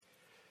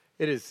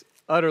It is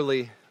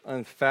utterly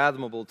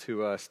unfathomable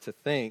to us to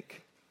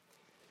think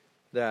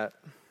that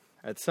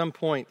at some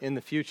point in the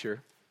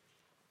future,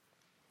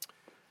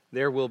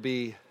 there will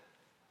be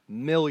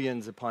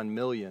millions upon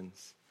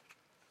millions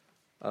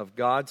of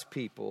God's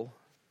people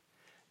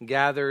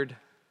gathered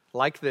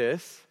like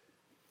this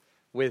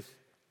with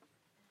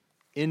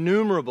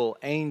innumerable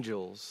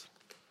angels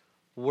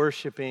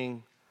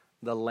worshiping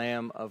the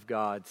Lamb of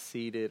God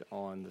seated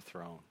on the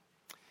throne.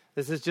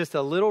 This is just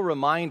a little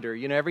reminder.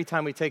 You know, every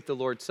time we take the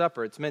Lord's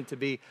Supper, it's meant to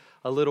be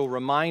a little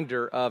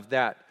reminder of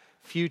that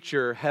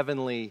future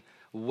heavenly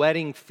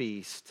wedding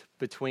feast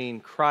between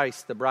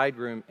Christ, the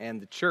bridegroom,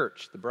 and the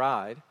church, the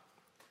bride.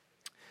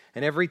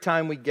 And every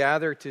time we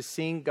gather to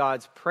sing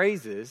God's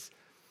praises,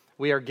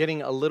 we are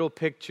getting a little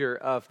picture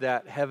of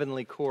that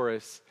heavenly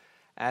chorus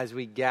as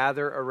we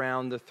gather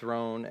around the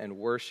throne and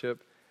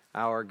worship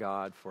our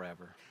God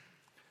forever.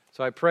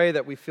 So I pray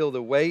that we feel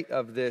the weight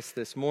of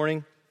this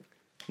morning.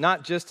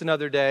 Not just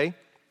another day,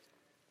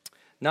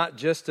 not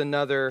just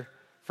another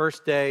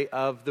first day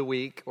of the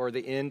week or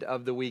the end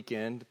of the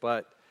weekend,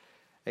 but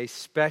a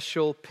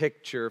special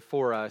picture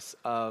for us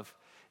of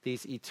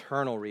these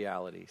eternal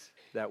realities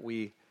that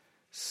we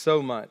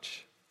so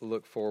much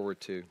look forward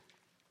to.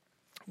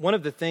 One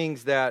of the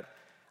things that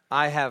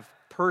I have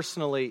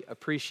personally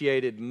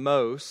appreciated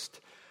most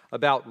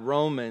about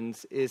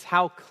Romans is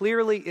how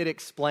clearly it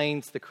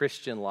explains the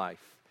Christian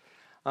life.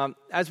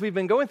 As we've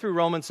been going through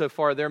Romans so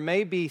far, there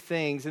may be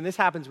things, and this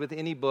happens with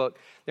any book,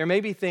 there may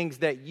be things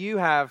that you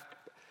have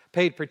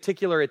paid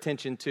particular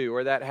attention to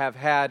or that have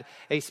had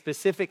a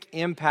specific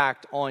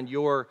impact on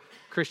your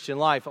Christian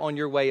life, on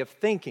your way of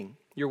thinking,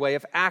 your way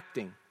of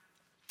acting.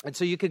 And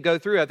so you could go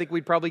through, I think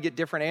we'd probably get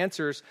different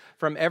answers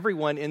from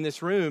everyone in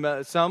this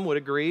room. Some would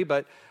agree,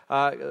 but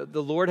the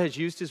Lord has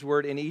used His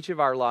word in each of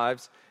our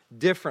lives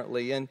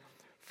differently. And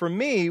for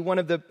me, one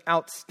of the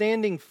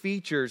outstanding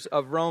features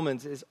of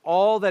Romans is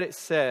all that it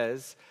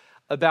says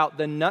about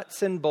the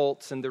nuts and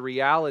bolts and the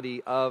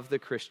reality of the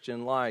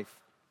Christian life.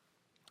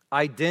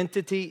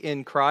 Identity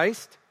in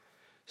Christ,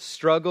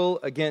 struggle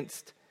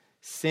against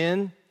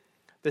sin,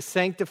 the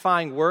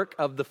sanctifying work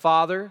of the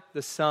Father,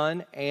 the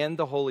Son, and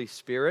the Holy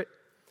Spirit,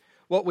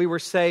 what we were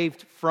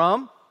saved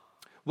from,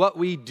 what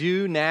we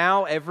do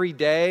now every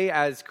day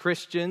as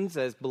Christians,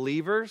 as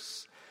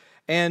believers,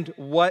 and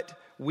what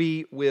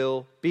we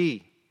will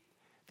be.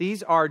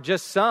 These are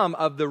just some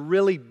of the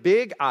really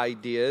big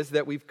ideas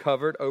that we've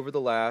covered over the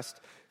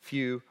last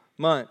few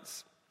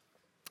months.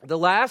 The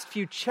last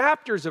few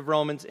chapters of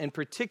Romans in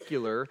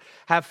particular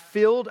have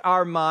filled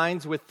our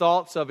minds with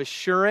thoughts of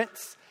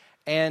assurance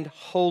and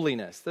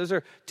holiness. Those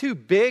are two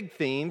big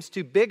themes,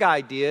 two big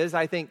ideas,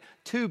 I think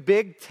two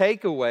big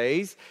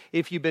takeaways.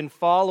 If you've been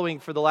following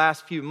for the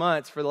last few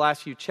months, for the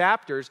last few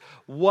chapters,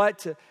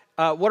 what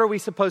are we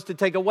supposed to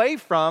take away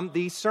from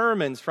these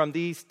sermons, from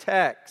these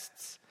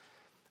texts?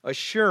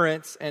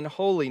 Assurance and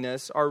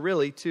holiness are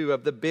really two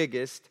of the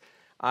biggest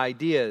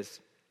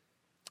ideas.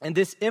 And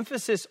this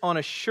emphasis on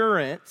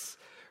assurance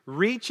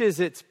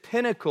reaches its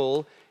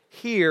pinnacle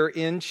here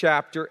in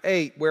chapter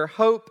 8, where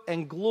hope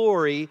and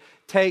glory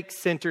take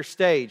center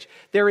stage.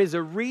 There is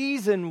a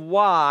reason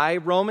why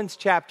Romans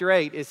chapter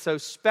 8 is so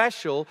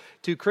special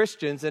to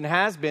Christians and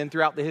has been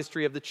throughout the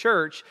history of the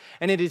church,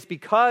 and it is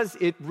because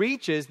it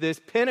reaches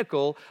this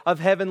pinnacle of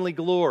heavenly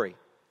glory.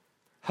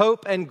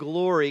 Hope and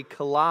glory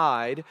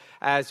collide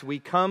as we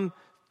come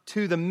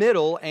to the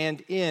middle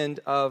and end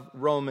of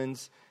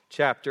Romans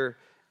chapter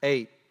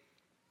 8.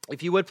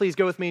 If you would, please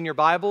go with me in your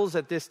Bibles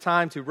at this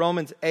time to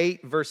Romans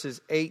 8,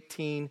 verses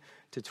 18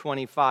 to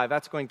 25.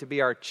 That's going to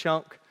be our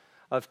chunk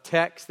of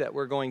text that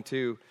we're going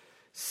to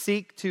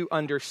seek to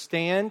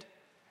understand,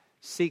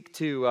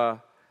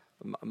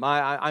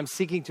 I'm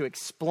seeking to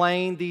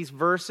explain these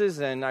verses,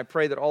 and I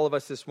pray that all of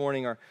us this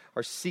morning are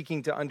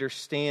seeking to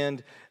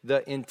understand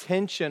the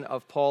intention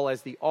of Paul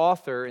as the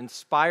author,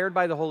 inspired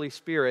by the Holy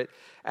Spirit,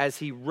 as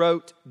he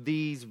wrote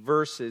these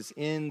verses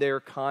in their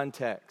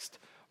context.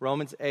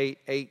 Romans 8,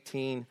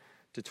 18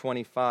 to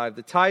 25.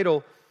 The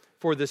title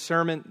for the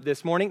sermon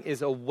this morning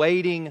is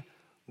Awaiting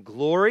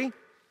Glory.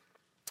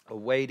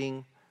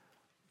 Awaiting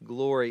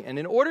Glory. And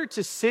in order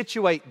to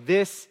situate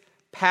this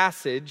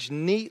passage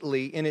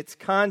neatly in its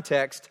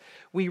context,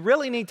 we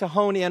really need to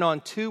hone in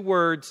on two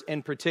words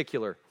in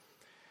particular.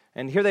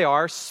 And here they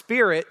are,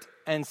 spirit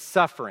and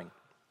suffering.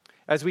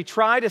 As we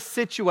try to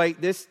situate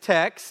this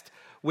text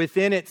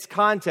within its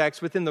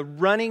context, within the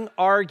running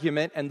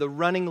argument and the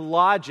running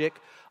logic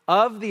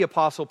of the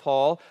Apostle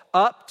Paul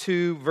up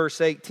to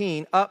verse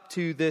 18, up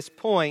to this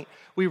point,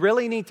 we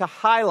really need to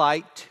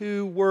highlight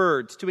two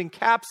words to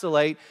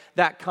encapsulate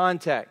that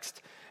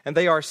context. And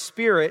they are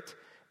spirit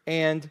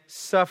and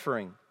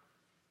suffering.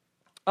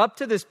 Up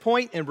to this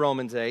point in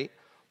Romans 8,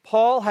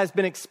 Paul has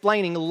been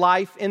explaining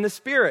life in the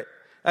Spirit.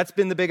 That's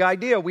been the big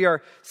idea. We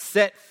are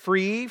set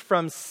free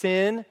from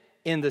sin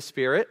in the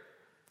Spirit.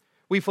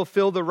 We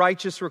fulfill the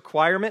righteous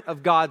requirement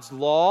of God's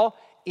law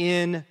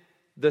in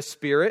the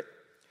Spirit.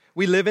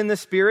 We live in the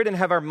Spirit and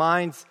have our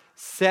minds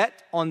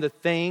set on the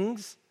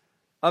things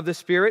of the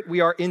Spirit.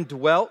 We are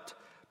indwelt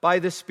by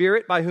the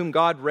Spirit, by whom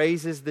God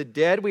raises the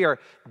dead. We are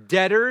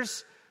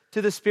debtors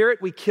to the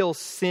Spirit. We kill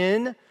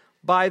sin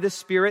by the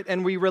Spirit,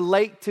 and we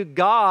relate to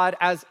God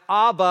as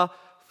Abba,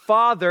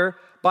 Father,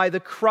 by the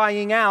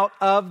crying out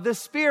of the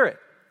Spirit.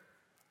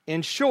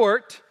 In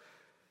short,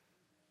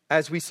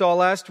 as we saw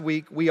last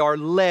week, we are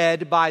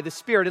led by the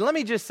Spirit. And let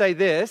me just say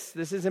this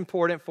is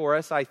important for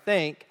us, I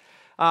think.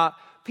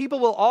 People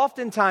will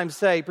oftentimes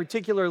say,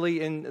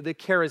 particularly in the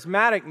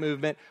charismatic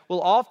movement,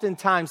 will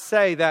oftentimes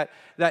say that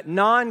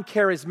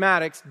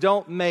non-charismatics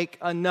don't make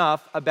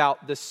enough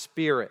about the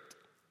Spirit.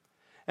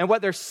 And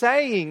what they're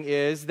saying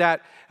is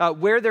that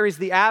where there is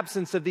the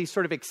absence of these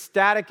sort of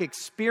ecstatic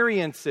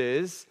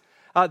experiences,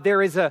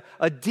 there is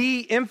a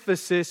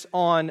de-emphasis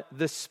on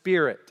the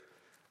Spirit.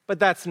 But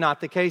that's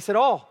not the case at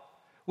all.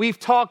 We've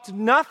talked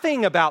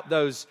nothing about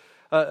those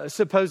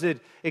supposed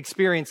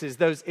experiences,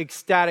 those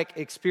ecstatic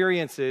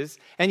experiences,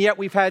 and yet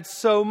we've had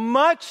so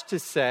much to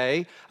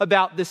say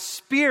about the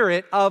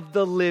Spirit of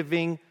the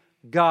living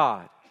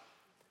God.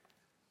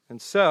 And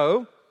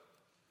so,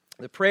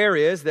 the prayer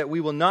is that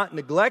we will not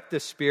neglect the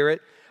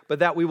Spirit, but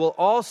that we will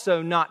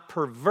also not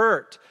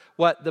pervert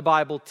what the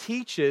Bible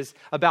teaches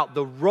about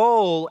the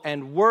role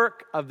and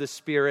work of the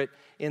Spirit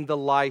in the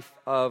life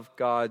of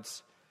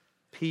God's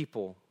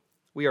people.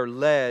 We are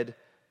led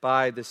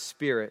by the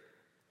Spirit.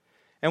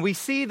 And we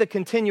see the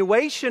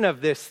continuation of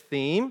this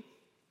theme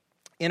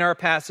in our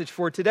passage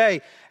for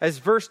today, as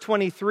verse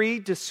 23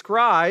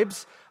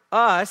 describes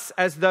us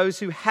as those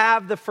who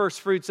have the first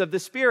fruits of the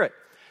Spirit.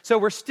 So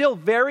we're still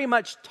very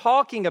much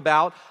talking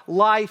about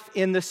life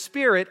in the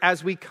Spirit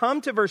as we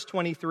come to verse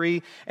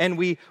 23 and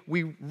we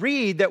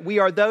read that we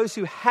are those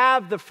who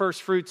have the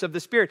first fruits of the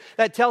Spirit.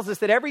 That tells us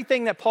that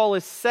everything that Paul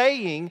is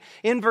saying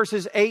in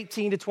verses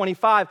 18 to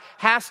 25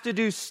 has to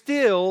do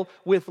still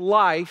with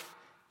life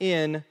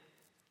in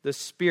the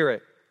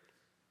Spirit.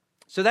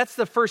 So that's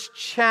the first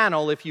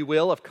channel, if you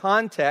will, of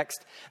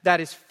context that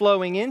is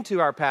flowing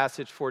into our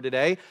passage for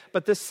today.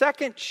 But the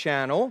second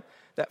channel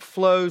that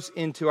flows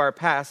into our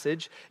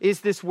passage is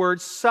this word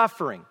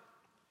suffering.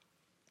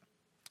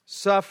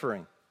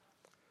 Suffering.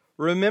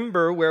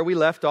 Remember where we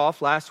left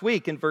off last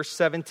week in verse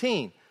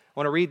 17. I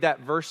want to read that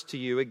verse to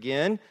you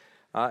again.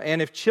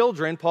 And if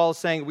children, Paul is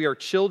saying we are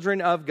children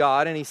of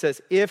God. And he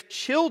says, if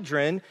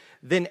children,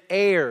 then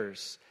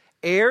heirs.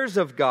 Heirs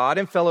of God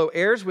and fellow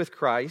heirs with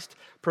Christ,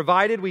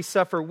 provided we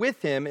suffer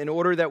with him in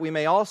order that we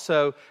may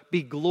also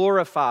be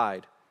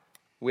glorified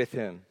with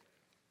him.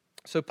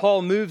 So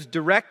Paul moves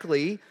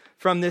directly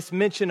from this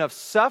mention of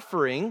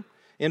suffering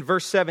in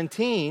verse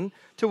 17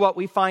 to what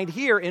we find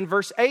here in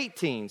verse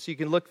 18. So you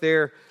can look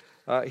there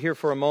here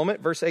for a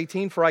moment. Verse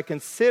 18, for I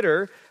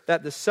consider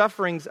that the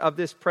sufferings of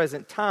this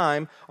present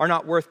time are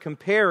not worth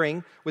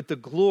comparing with the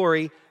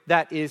glory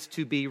that is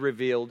to be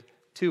revealed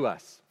to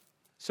us.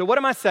 So what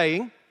am I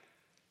saying?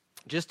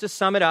 Just to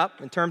sum it up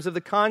in terms of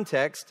the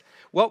context,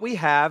 what we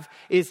have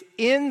is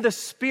in the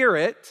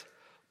Spirit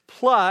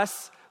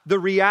plus the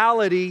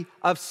reality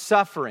of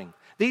suffering.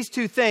 These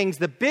two things,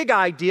 the big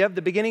idea of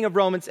the beginning of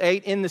Romans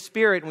 8 in the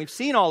Spirit, and we've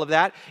seen all of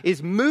that,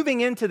 is moving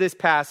into this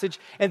passage.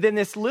 And then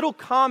this little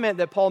comment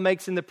that Paul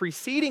makes in the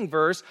preceding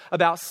verse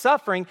about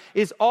suffering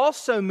is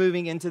also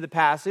moving into the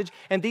passage.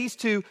 And these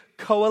two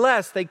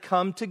coalesce, they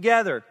come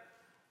together.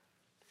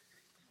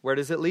 Where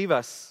does it leave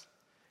us?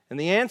 And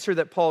the answer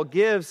that Paul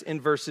gives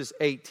in verses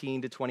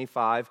 18 to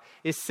 25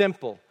 is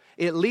simple.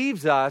 It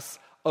leaves us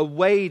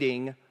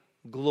awaiting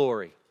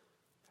glory.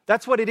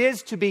 That's what it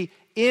is to be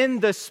in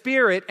the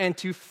Spirit and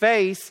to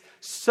face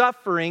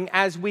suffering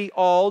as we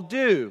all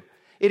do.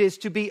 It is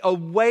to be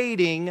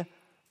awaiting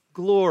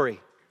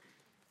glory.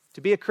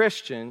 To be a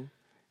Christian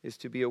is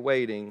to be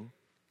awaiting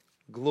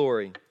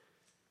glory.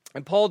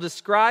 And Paul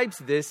describes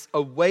this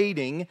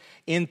awaiting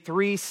in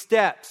 3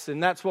 steps,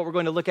 and that's what we're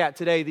going to look at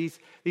today.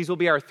 These will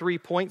be our 3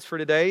 points for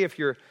today if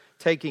you're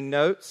taking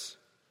notes.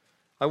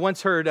 I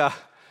once heard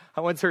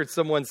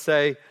someone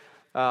say,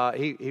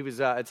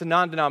 it's a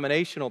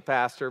non-denominational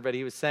pastor, but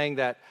he was saying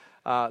that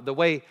the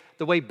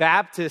way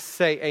Baptists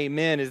say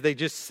amen is they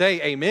just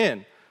say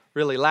amen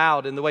really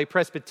loud, and the way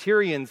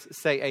Presbyterians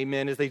say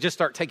amen is they just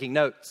start taking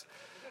notes,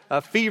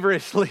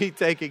 feverishly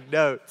taking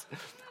notes.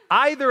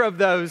 Either of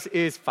those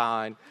is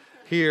fine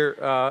here.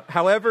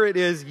 However it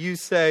is you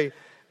say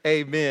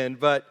amen.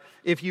 But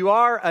if you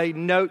are a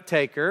note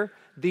taker,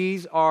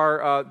 these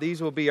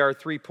will be our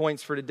 3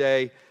 points for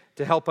today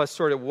to help us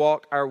sort of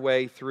walk our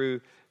way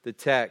through the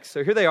text.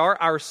 So here they are: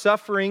 our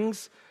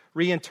sufferings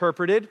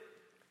reinterpreted,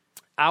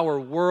 our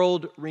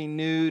world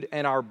renewed,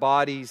 and our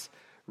bodies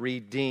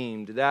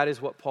redeemed. That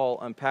is what Paul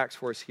unpacks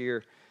for us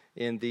here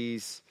in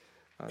this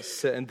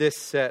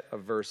set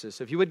of verses.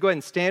 So if you would go ahead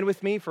and stand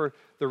with me for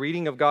the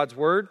reading of God's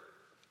Word.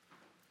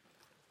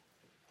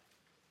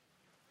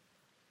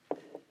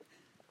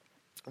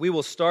 We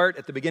will start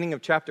at the beginning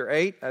of chapter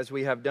 8, as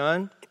we have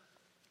done.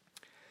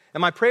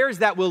 And my prayer is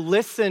that we'll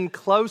listen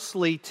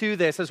closely to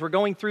this as we're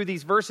going through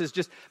these verses.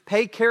 Just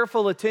pay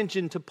careful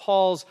attention to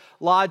Paul's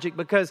logic,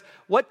 because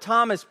what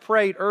Thomas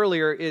prayed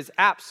earlier is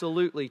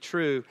absolutely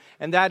true.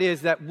 And that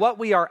is that what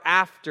we are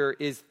after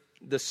is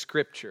the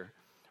Scripture.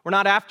 We're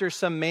not after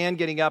some man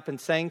getting up and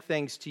saying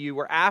things to you.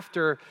 We're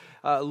after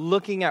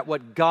looking at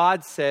what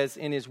God says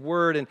in His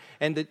Word.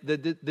 And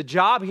the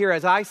job here,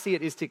 as I see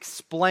it, is to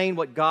explain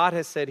what God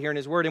has said here in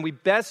His Word. And we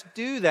best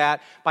do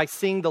that by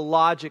seeing the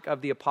logic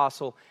of the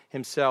apostle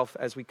himself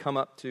as we come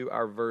up to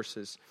our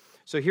verses.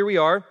 So here we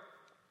are,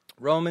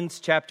 Romans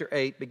chapter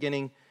 8,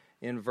 beginning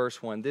in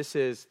verse 1. This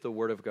is the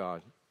Word of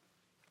God.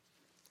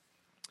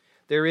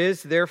 There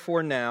is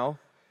therefore now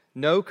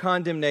no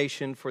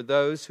condemnation for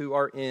those who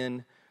are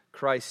in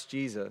Christ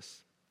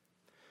Jesus.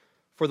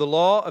 For the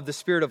law of the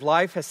Spirit of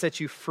life has set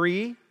you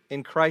free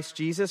in Christ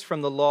Jesus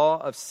from the law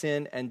of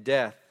sin and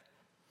death.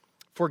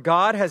 For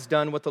God has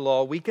done what the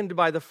law, weakened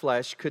by the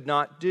flesh, could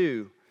not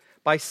do,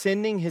 by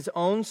sending His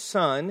own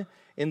Son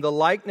in the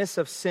likeness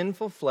of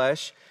sinful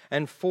flesh,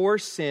 and for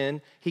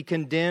sin He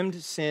condemned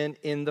sin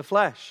in the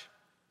flesh,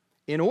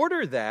 in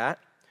order that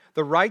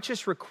the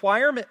righteous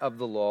requirement of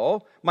the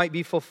law might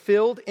be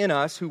fulfilled in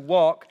us who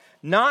walk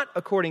not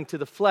according to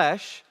the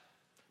flesh,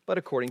 but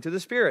according to the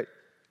Spirit.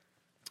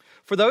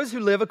 For those who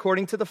live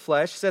according to the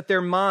flesh set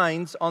their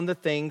minds on the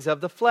things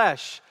of the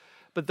flesh,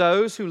 but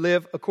those who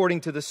live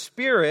according to the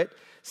Spirit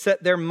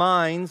set their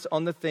minds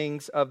on the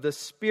things of the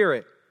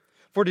Spirit.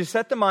 For to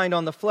set the mind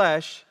on the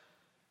flesh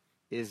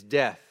is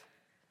death,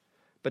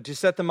 but to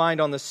set the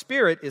mind on the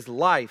Spirit is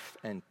life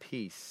and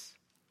peace.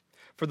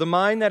 For the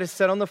mind that is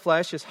set on the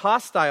flesh is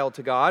hostile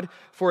to God,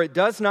 for it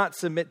does not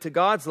submit to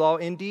God's law.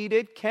 Indeed,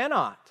 it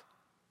cannot.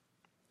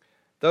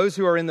 Those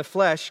who are in the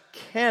flesh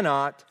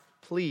cannot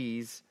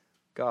please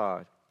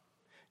God.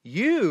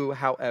 You,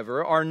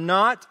 however, are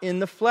not in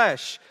the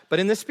flesh, but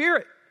in the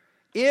Spirit.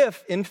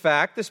 If, in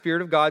fact, the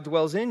Spirit of God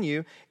dwells in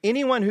you,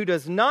 anyone who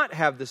does not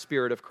have the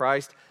Spirit of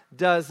Christ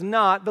does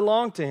not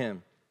belong to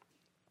Him.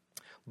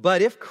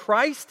 But if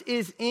Christ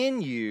is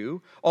in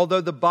you,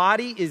 although the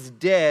body is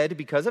dead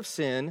because of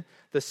sin,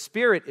 the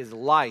Spirit is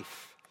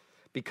life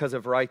because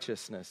of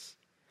righteousness.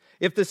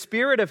 If the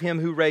Spirit of Him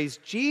who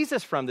raised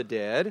Jesus from the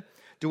dead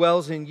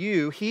dwells in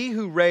you, He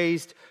who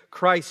raised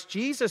Christ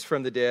Jesus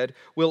from the dead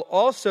will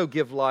also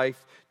give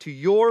life to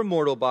your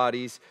mortal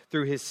bodies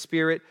through His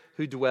Spirit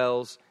who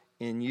dwells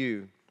in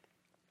you.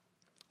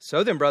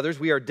 So then, brothers,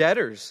 we are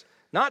debtors,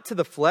 not to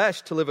the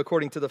flesh, to live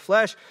according to the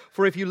flesh.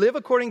 For if you live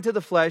according to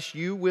the flesh,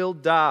 you will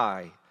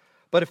die.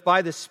 But if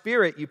by the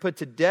Spirit you put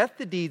to death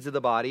the deeds of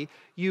the body,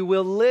 you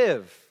will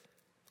live.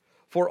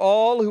 For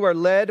all who are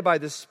led by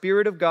the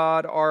Spirit of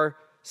God are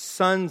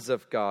sons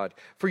of God.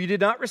 For you did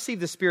not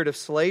receive the spirit of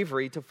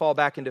slavery to fall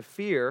back into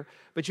fear,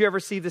 but you have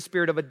received the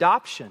spirit of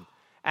adoption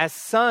as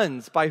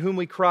sons, by whom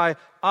we cry,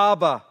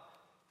 Abba,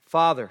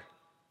 Father.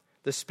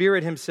 The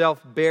Spirit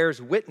Himself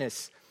bears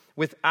witness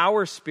with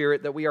our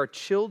spirit that we are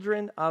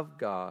children of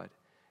God.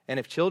 And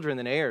if children,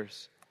 then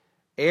heirs,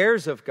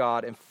 heirs of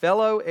God and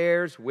fellow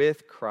heirs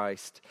with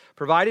Christ,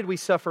 provided we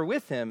suffer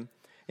with Him,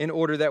 in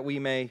order that we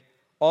may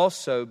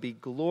also be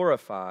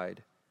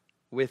glorified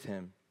with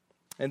Him.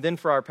 And then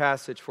for our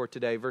passage for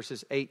today,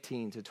 verses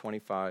 18 to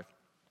 25.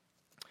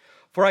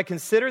 For I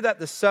consider that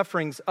the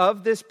sufferings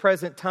of this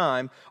present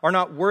time are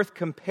not worth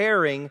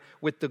comparing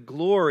with the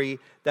glory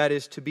that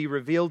is to be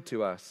revealed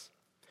to us.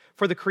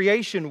 For the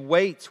creation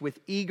waits with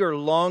eager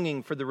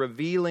longing for the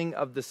revealing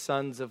of the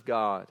sons of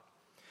God.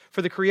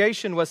 For the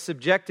creation was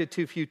subjected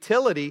to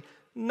futility,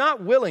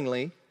 not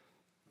willingly,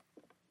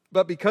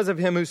 but because of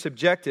Him who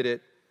subjected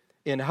it,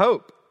 in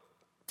hope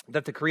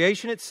that the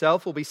creation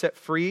itself will be set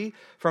free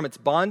from its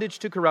bondage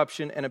to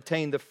corruption and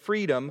obtain the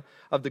freedom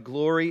of the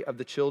glory of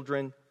the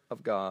children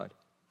of God.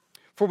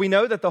 For we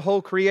know that the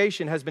whole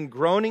creation has been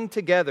groaning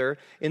together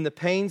in the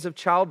pains of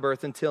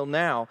childbirth until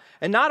now.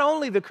 And not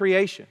only the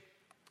creation,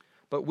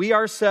 but we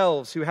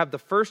ourselves who have the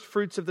first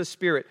fruits of the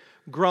Spirit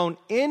groan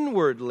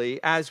inwardly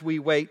as we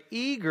wait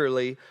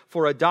eagerly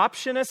for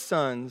adoption as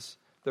sons,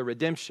 the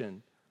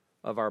redemption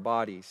of our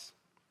bodies.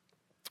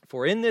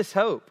 For in this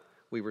hope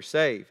we were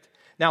saved.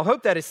 Now,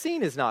 hope that is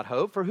seen is not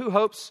hope, for who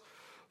hopes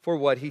for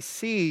what he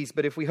sees?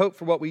 But if we hope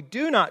for what we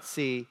do not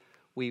see,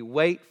 we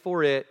wait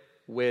for it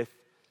with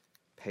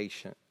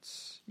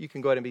patience. You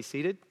can go ahead and be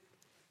seated.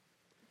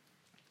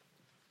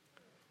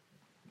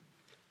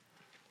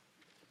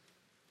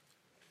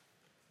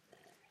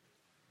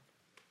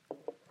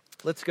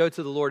 Let's go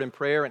to the Lord in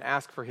prayer and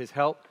ask for His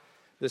help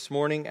this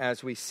morning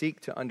as we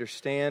seek to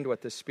understand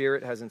what the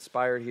Spirit has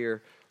inspired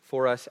here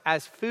for us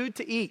as food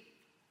to eat.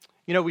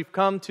 You know, we've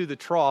come to the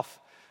trough.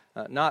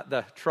 Not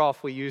the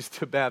trough we used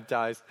to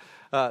baptize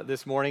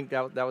this morning.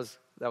 That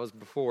was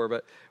before.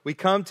 But we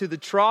come to the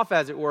trough,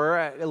 as it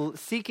were,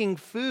 seeking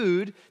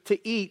food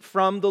to eat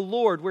from the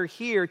Lord. We're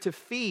here to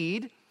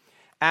feed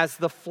as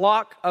the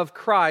flock of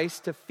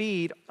Christ, to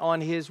feed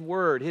on His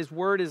Word. His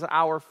Word is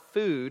our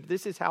food.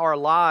 This is how our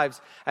lives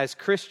as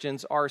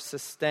Christians are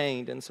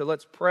sustained. And so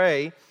let's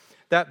pray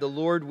that the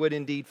Lord would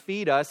indeed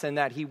feed us and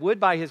that He would,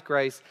 by His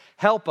grace,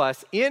 help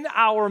us in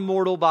our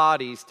mortal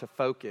bodies to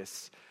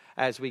focus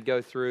as we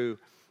go through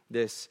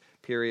this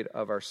period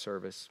of our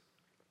service.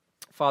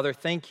 Father,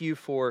 thank You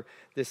for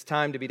this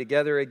time to be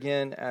together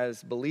again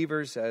as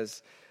believers,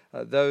 as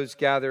those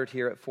gathered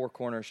here at Four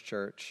Corners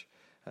Church.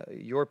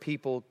 your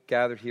people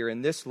gathered here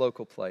in this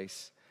local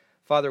place.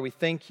 Father, we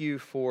thank you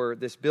for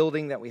this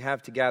building that we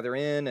have to gather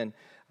in, and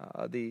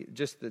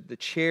the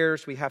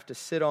chairs we have to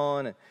sit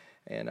on,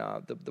 and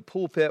the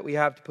pulpit we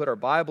have to put our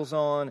Bibles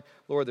on.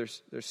 Lord,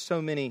 there's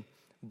so many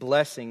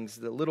blessings,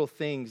 the little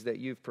things that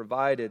you've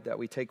provided that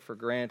we take for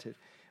granted.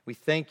 We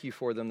thank you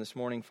for them this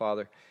morning,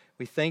 Father.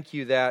 We thank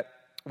you that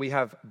we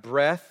have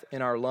breath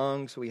in our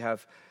lungs, we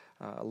have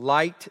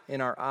light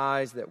in our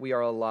eyes, that we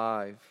are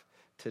alive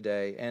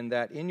today, and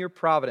that in your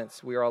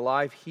providence we are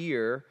alive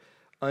here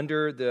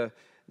under the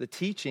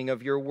teaching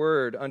of your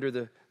word, under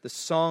the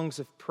songs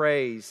of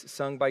praise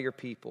sung by your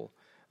people,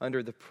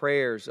 under the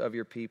prayers of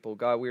your people.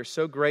 God, we are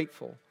so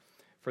grateful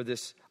for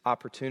this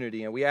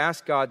opportunity, and we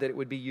ask, God, that it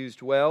would be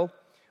used well.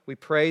 We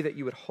pray that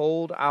you would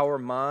hold our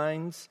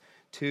minds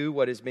to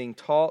what is being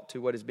taught,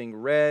 to what is being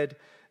read.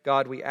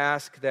 God, we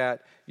ask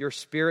that your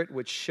Spirit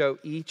would show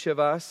each of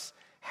us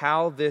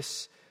how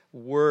this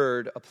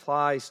word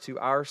applies to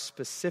our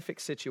specific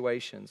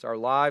situations, our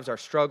lives, our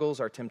struggles,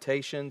 our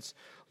temptations.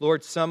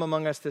 Lord, some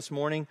among us this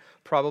morning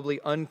probably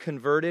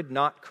unconverted,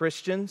 not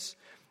Christians.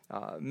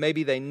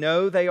 Maybe they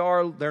know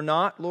they're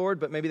not, Lord,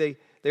 but maybe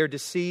they're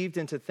deceived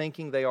into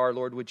thinking they are,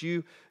 Lord. Would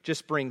you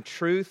just bring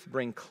truth,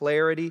 bring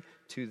clarity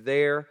to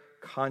their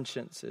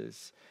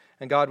consciences?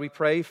 And God, we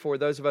pray for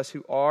those of us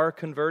who are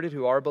converted,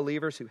 who are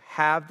believers, who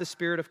have the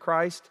Spirit of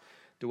Christ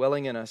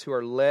dwelling in us, who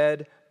are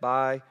led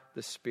by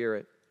the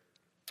Spirit,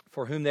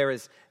 for whom there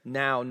is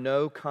now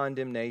no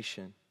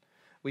condemnation.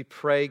 We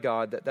pray,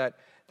 God,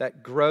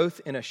 that growth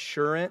in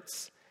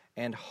assurance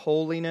and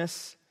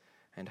holiness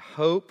and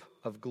hope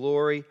of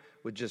glory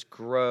would just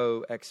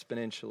grow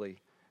exponentially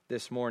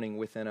this morning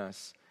within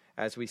us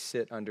as we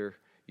sit under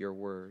your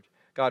word.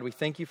 God, we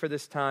thank you for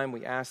this time.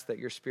 We ask that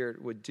your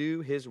Spirit would do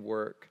his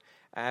work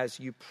as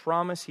you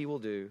promise he will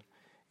do.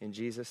 In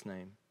Jesus'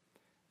 name,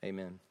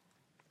 amen.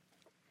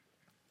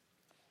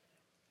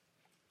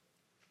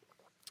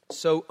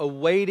 So,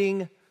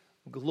 awaiting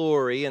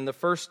glory, and the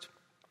first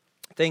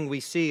thing we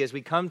see as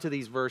we come to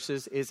these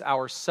verses is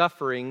our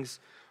sufferings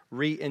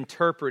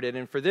reinterpreted.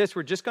 And for this,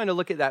 we're just going to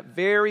look at that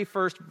very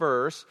first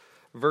verse,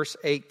 verse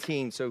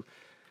 18. So,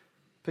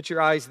 put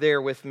your eyes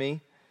there with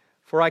me.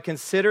 For I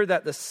consider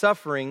that the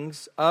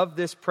sufferings of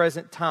this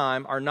present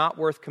time are not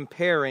worth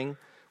comparing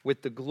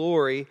with the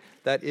glory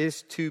that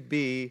is to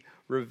be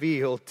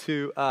revealed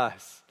to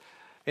us.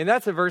 And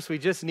that's a verse we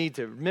just need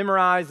to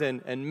memorize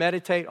and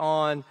meditate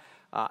on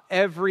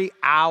every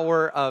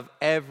hour of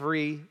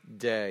every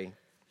day.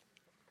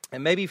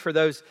 And maybe for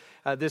those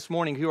this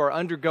morning who are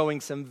undergoing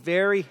some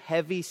very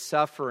heavy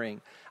suffering,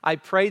 I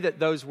pray that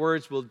those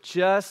words will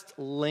just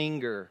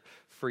linger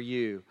for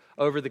you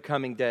over the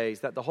coming days,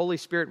 that the Holy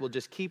Spirit will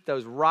just keep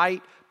those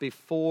right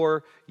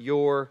before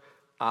your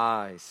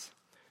eyes.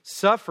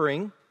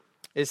 Suffering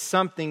is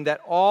something that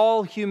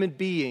all human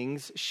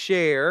beings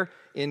share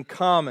in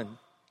common.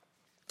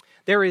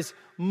 There is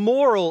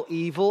moral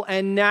evil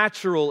and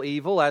natural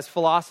evil, as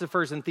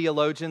philosophers and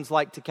theologians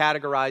like to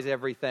categorize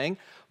everything.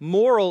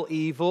 Moral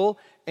evil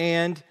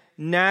and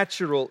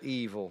natural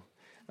evil.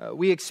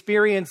 We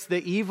experience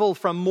the evil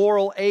from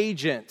moral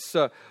agents,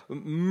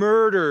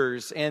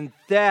 murders and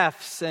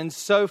thefts and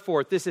so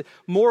forth. This is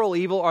moral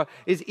evil,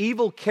 is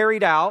evil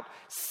carried out,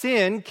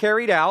 sin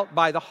carried out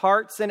by the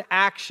hearts and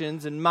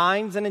actions and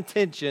minds and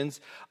intentions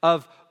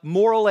of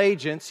moral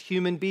agents,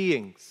 human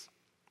beings.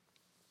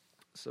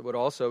 So it would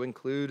also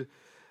include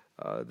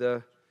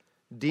the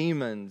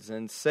demons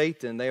and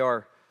Satan. They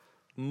are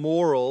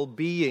moral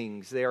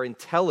beings. They are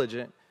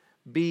intelligent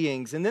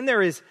beings. And then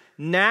there is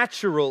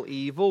natural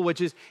evil, which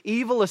is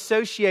evil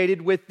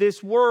associated with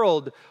this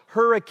world.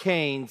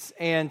 Hurricanes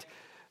and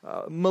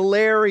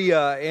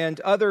malaria and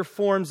other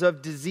forms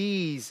of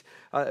disease,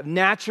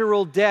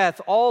 natural death.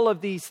 All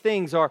of these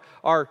things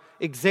are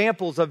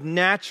examples of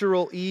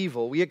natural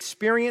evil. We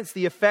experience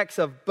the effects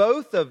of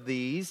both of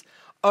these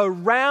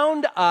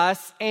around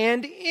us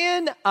and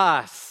in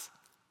us.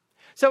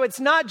 So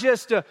it's not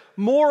just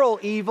moral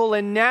evil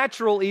and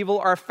natural evil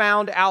are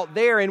found out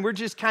there and we're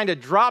just kind of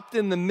dropped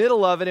in the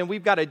middle of it and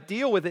we've got to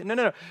deal with it.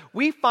 No.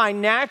 We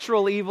find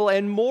natural evil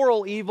and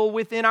moral evil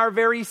within our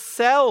very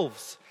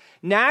selves.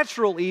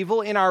 Natural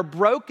evil in our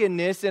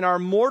brokenness, in our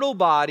mortal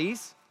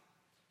bodies.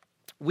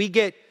 We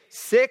get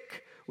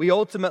sick. We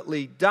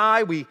ultimately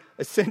die. We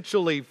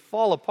essentially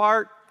fall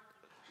apart.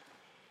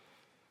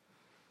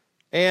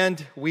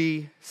 And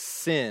we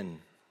sin.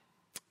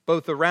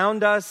 Both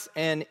around us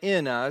and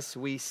in us,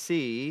 we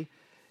see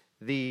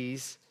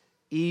these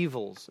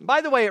evils.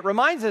 By the way, it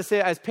reminds us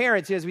as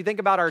parents, as we think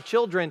about our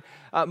children,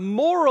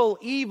 moral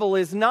evil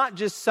is not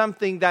just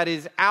something that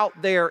is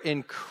out there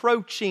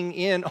encroaching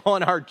in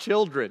on our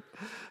children.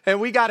 And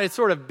we got to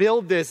sort of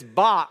build this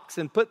box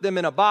and put them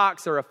in a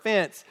box or a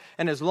fence.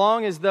 And as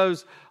long as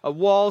those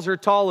walls are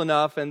tall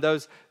enough and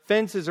those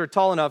fences are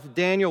tall enough,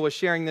 Daniel was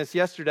sharing this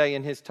yesterday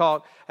in his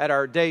talk at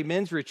our day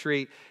men's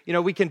retreat. You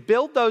know, we can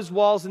build those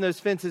walls and those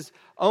fences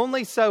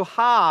only so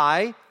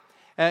high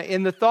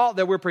in the thought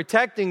that we're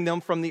protecting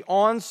them from the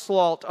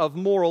onslaught of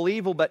moral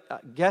evil.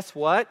 But guess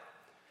what?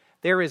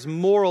 There is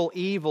moral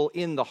evil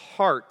in the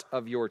heart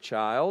of your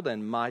child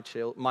and my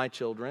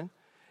children,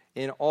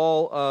 in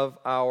all of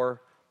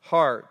our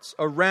hearts.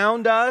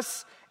 Around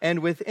us and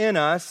within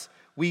us,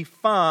 we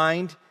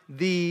find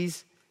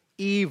these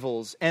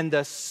evils and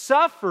the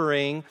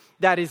suffering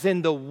that is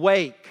in the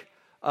wake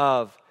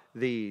of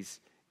these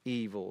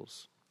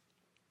evils.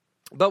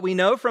 But we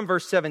know from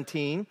verse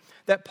 17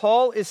 that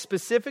Paul is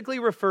specifically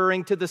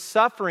referring to the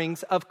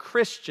sufferings of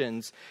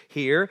Christians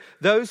here,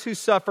 those who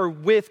suffer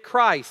with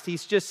Christ.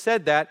 He's just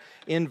said that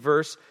in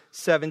verse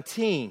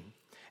 17.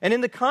 And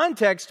in the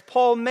context,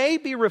 Paul may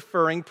be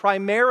referring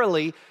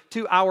primarily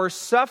to our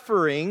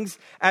sufferings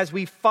as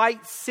we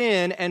fight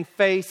sin and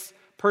face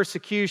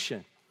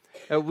persecution.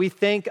 We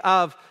think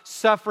of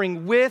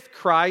suffering with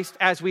Christ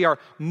as we are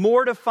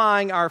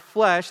mortifying our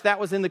flesh. That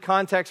was in the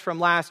context from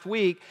last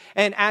week.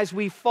 And as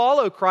we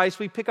follow Christ,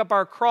 we pick up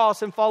our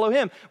cross and follow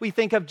Him. We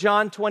think of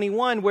John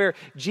 21, where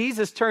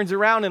Jesus turns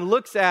around and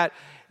looks at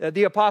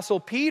the Apostle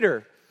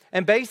Peter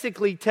and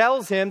basically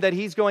tells him that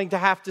he's going to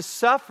have to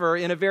suffer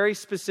in a very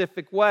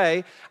specific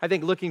way. I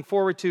think looking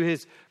forward to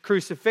his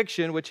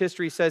crucifixion, which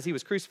history says he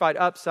was crucified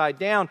upside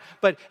down,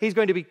 but he's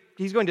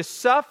going to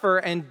suffer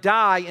and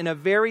die in a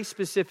very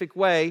specific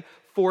way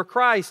for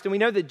Christ. And we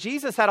know that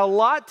Jesus had a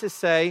lot to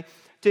say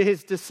to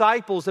his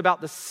disciples about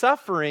the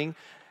suffering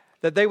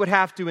that they would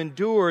have to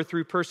endure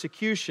through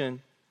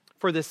persecution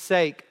for the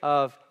sake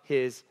of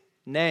his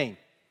name.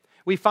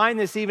 We find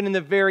this even in the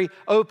very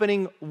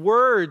opening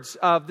words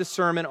of the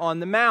Sermon on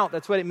the Mount.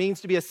 That's what it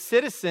means to be a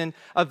citizen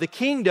of the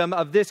kingdom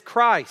of this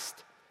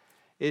Christ,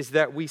 is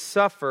that we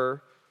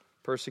suffer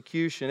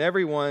persecution.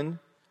 Everyone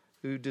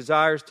who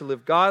desires to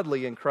live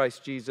godly in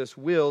Christ Jesus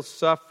will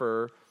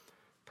suffer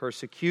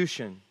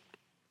persecution.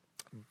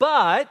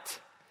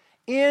 But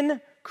in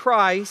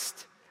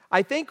Christ,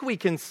 I think we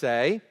can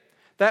say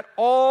that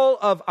all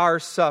of our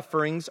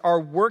sufferings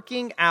are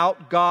working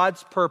out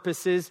God's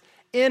purposes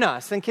in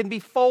us and can be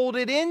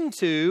folded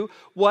into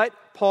what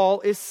Paul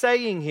is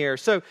saying here.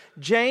 So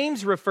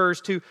James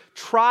refers to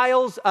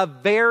trials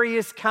of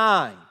various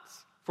kinds,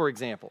 for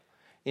example,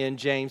 in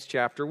James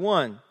chapter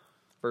 1,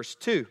 verse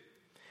 2.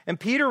 And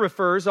Peter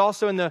refers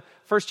also in the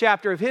first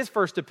chapter of his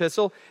first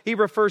epistle, he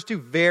refers to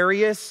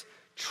various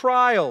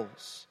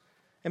trials.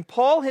 And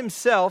Paul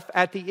himself,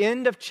 at the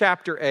end of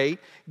chapter 8,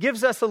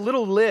 gives us a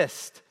little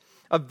list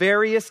of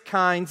various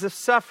kinds of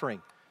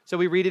suffering. So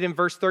we read it in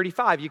verse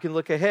 35. You can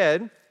look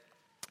ahead.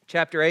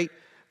 Chapter 8,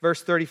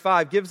 verse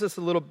 35 gives us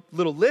a little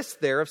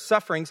list there of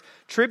sufferings: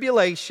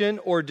 tribulation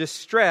or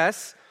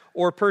distress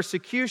or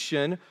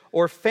persecution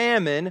or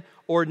famine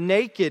or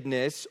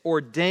nakedness or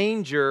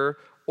danger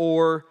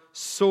or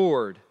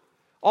sword.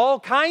 All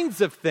kinds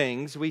of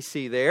things we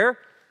see there.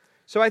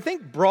 So I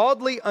think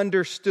broadly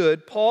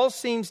understood, Paul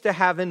seems to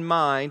have in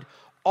mind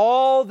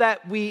all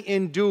that we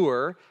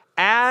endure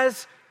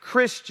as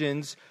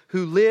Christians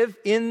who live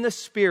in the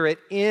Spirit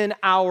in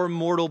our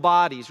mortal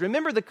bodies.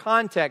 Remember, the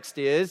context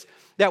is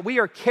that we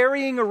are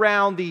carrying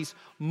around these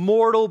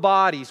mortal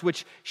bodies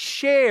which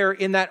share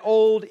in that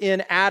old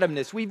in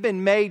Adamness. We've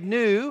been made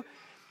new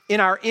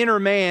in our inner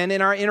man,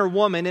 in our inner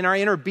woman, in our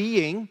inner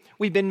being.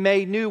 We've been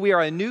made new. We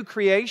are a new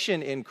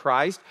creation in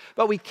Christ,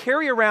 but we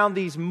carry around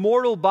these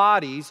mortal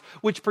bodies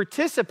which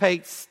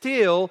participate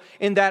still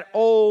in that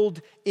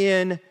old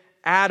in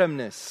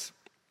Adamness.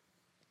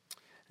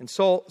 And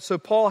so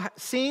Paul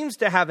seems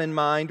to have in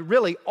mind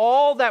really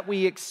all that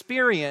we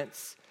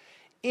experience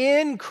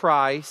in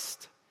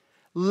Christ,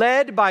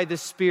 led by the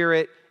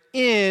Spirit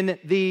in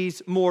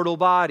these mortal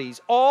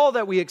bodies. All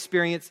that we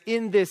experience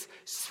in this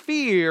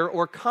sphere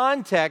or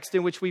context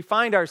in which we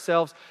find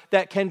ourselves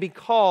that can be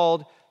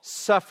called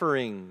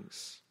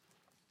sufferings.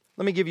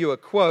 Let me give you a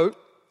quote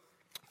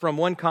from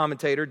one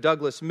commentator,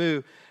 Douglas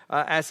Moo,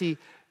 as he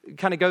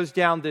kind of goes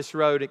down this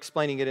road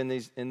explaining it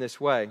in this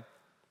way.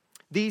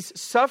 These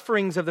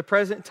sufferings of the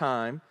present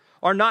time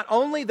are not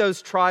only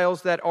those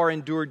trials that are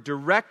endured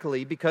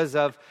directly because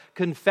of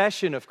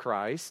confession of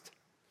Christ,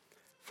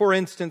 for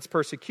instance,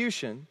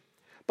 persecution,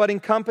 but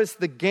encompass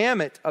the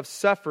gamut of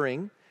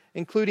suffering,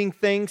 including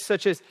things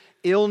such as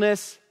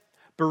illness,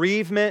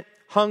 bereavement,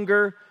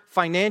 hunger,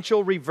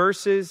 financial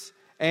reverses,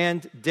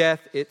 and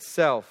death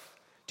itself.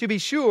 To be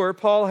sure,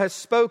 Paul has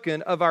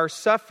spoken of our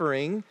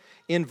suffering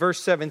in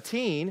verse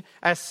 17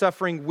 as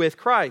suffering with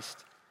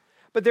Christ.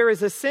 But there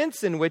is a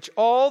sense in which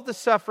all the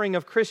suffering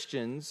of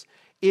Christians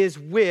is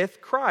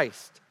with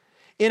Christ,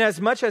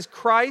 inasmuch as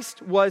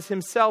Christ was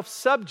himself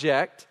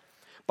subject,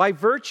 by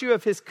virtue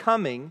of his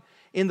coming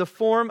in the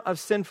form of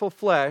sinful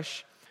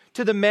flesh,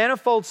 to the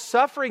manifold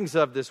sufferings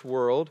of this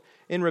world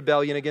in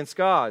rebellion against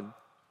God.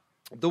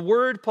 The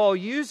word Paul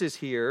uses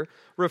here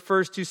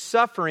refers to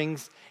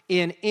sufferings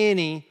in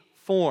any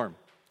form.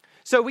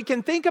 So we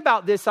can think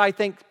about this, I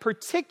think,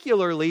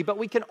 particularly, but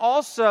we can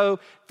also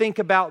think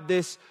about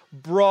this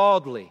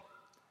broadly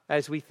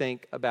as we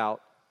think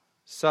about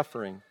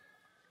suffering.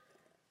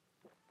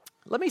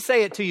 Let me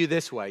say it to you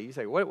this way. You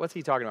say, what's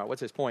he talking about?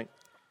 What's his point?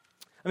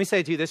 Let me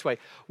say it to you this way.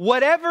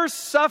 Whatever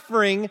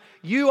suffering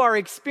you are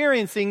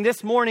experiencing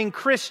this morning,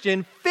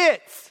 Christian,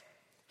 fits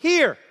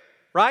here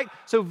right?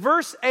 So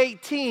verse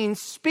 18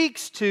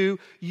 speaks to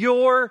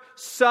your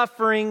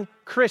suffering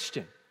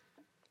Christian,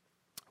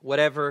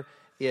 whatever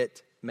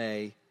it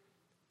may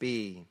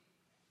be.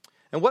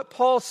 And what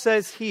Paul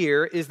says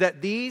here is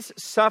that these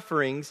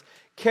sufferings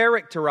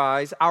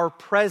characterize our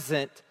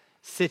present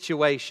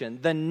situation,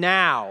 the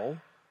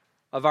now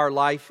of our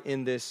life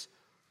in this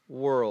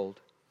world.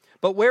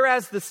 But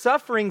whereas the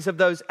sufferings of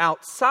those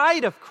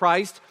outside of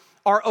Christ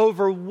are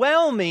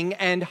overwhelming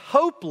and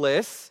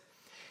hopeless,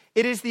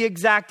 it is the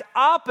exact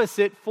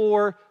opposite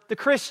for the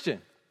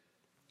Christian.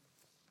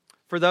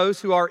 For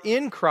those who are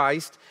in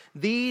Christ,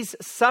 these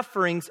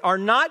sufferings are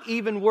not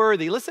even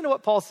worthy. Listen to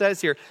what Paul says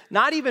here.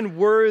 Not even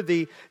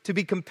worthy to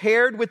be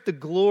compared with the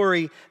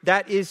glory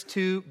that is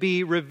to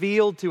be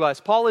revealed to us.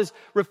 Paul is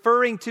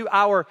referring to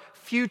our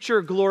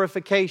future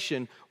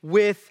glorification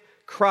with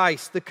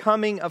Christ, the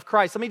coming of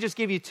Christ. Let me just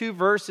give you 2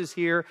 verses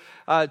here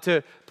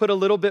to put a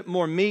little bit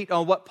more meat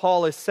on what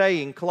Paul is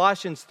saying.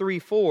 Colossians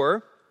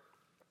 3:4.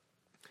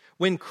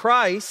 When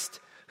Christ,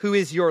 who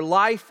is your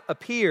life,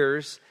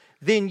 appears,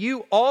 then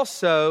you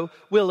also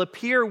will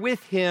appear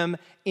with him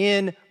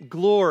in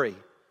glory.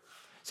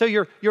 So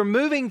you're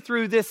moving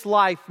through this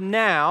life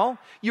now.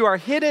 You are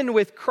hidden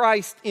with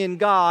Christ in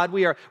God.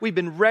 We've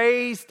been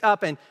raised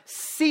up and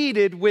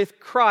seated with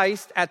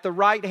Christ at the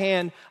right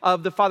hand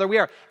of the Father. We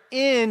are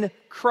in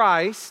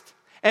Christ.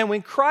 And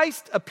when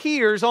Christ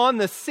appears on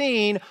the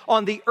scene,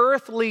 on the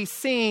earthly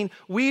scene,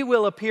 we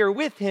will appear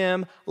with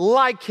him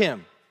like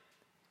him.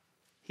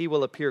 He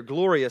will appear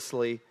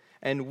gloriously,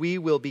 and we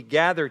will be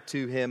gathered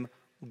to him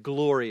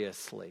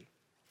gloriously.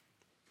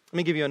 Let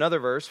me give you another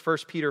verse,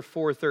 1 Peter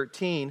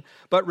 4:13.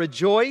 But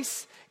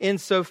rejoice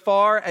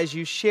insofar as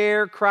you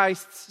share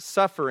Christ's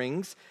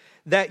sufferings,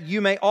 that you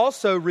may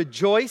also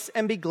rejoice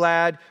and be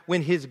glad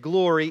when his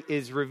glory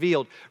is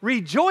revealed.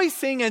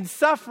 Rejoicing and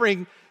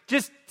suffering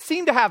just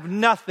seem to have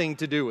nothing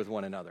to do with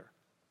one another.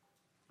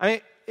 I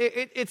mean,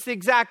 it's the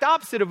exact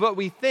opposite of what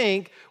we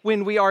think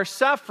when we are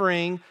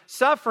suffering.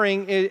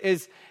 Suffering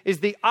is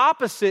the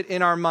opposite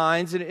in our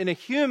minds, in a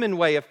human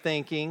way of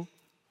thinking,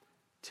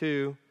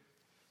 to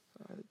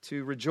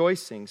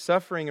rejoicing.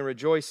 Suffering and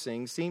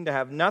rejoicing seem to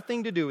have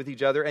nothing to do with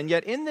each other. And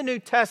yet in the New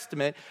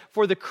Testament,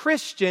 for the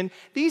Christian,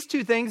 these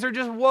two things are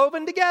just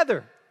woven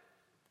together.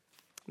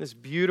 This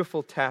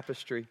beautiful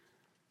tapestry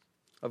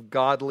of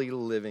godly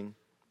living.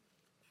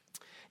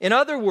 In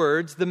other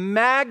words, the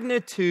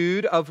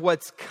magnitude of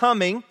what's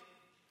coming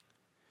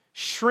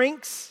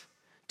shrinks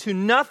to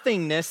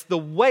nothingness the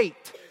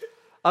weight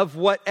of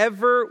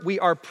whatever we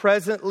are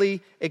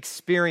presently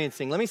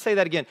experiencing. Let me say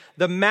that again.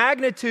 The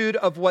magnitude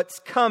of what's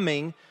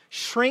coming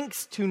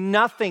shrinks to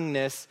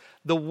nothingness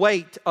the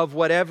weight of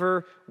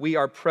whatever we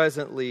are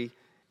presently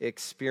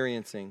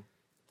experiencing.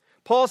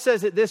 Paul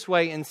says it this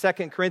way in 2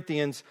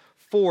 Corinthians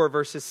 4,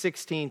 verses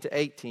 16 to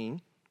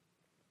 18.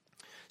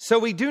 So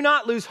we do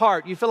not lose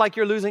heart. You feel like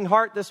you're losing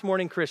heart this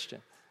morning,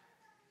 Christian?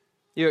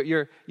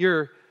 Your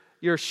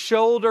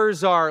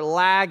shoulders are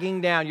lagging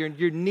down.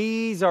 Your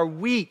knees are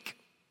weak.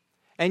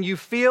 And you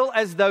feel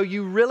as though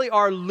you really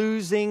are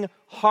losing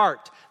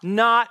heart,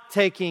 not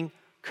taking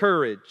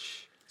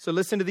courage. So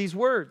listen to these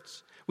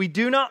words. We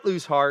do not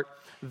lose heart.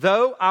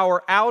 Though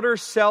our outer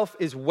self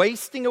is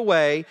wasting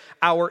away,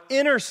 our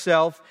inner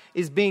self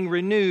is being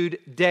renewed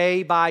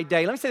day by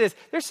day. Let me say this.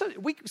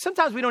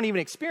 Sometimes we don't even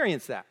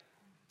experience that.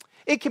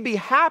 It can be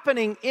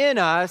happening in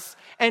us,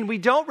 and we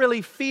don't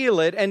really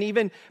feel it and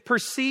even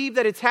perceive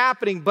that it's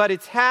happening, but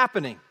it's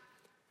happening.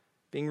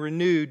 Being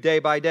renewed day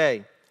by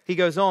day. He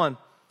goes on,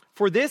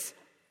 for this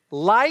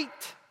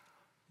light,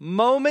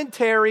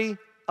 momentary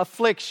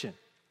affliction.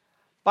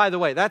 By the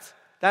way, that's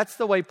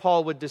the way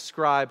Paul would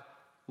describe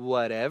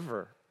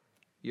whatever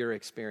you're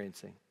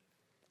experiencing.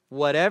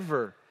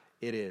 Whatever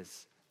it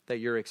is that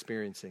you're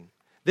experiencing.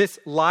 This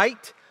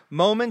light,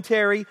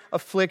 momentary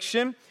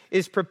affliction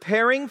is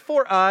preparing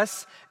for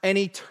us an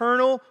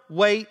eternal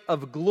weight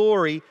of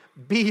glory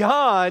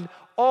beyond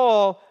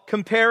all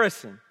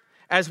comparison,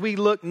 as we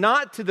look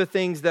not to the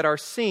things that are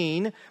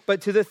seen, but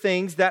to the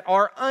things that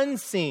are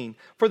unseen.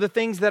 For the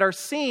things that are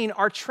seen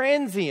are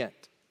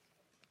transient,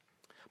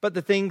 but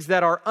the things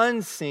that are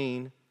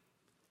unseen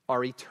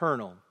are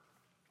eternal.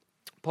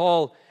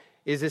 Paul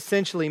is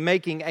essentially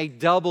making a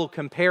double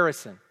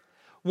comparison.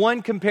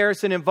 One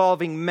comparison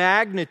involving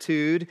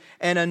magnitude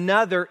and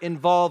another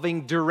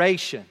involving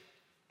duration.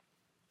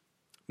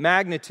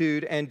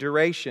 Magnitude and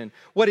duration.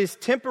 What is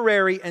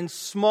temporary and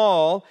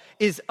small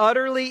is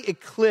utterly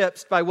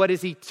eclipsed by what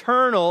is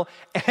eternal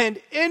and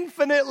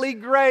infinitely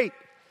great.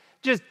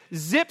 Just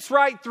zips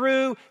right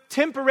through.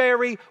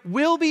 Temporary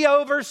will be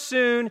over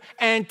soon,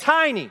 and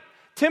tiny.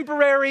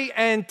 Temporary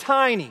and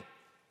tiny.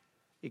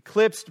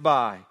 Eclipsed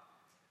by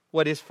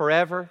what is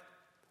forever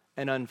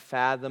and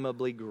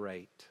unfathomably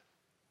great.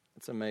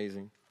 It's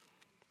amazing.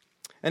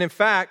 And in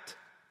fact,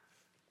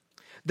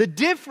 the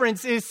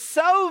difference is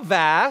so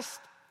vast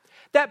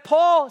that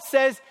Paul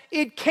says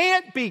it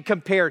can't be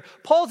compared.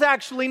 Paul's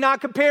actually not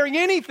comparing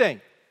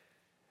anything.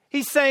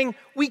 He's saying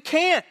we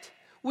can't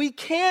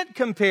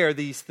compare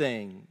these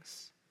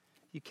things.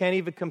 You can't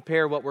even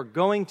compare what we're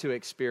going to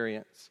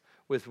experience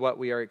with what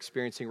we are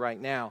experiencing right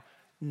now,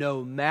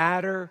 no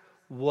matter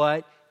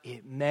what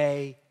it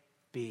may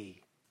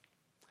be.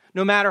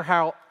 No matter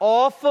how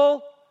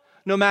awful,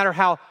 no matter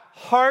how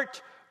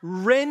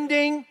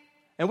heart-rending,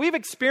 and we've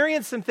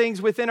experienced some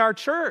things within our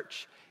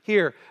church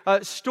here,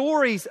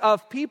 stories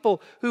of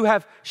people who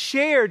have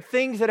shared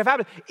things that have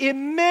happened.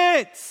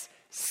 Immense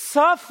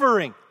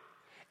suffering,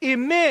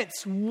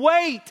 immense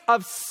weight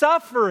of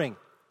suffering,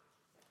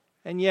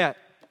 and yet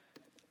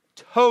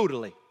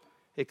totally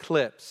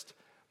eclipsed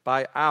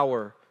by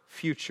our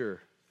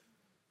future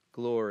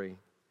glory.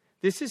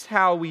 This is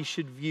how we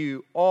should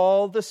view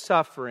all the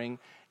suffering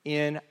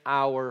in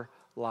our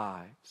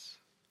lives.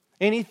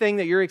 Anything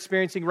that you're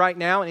experiencing right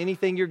now and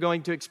anything you're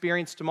going to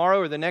experience tomorrow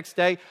or the next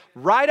day,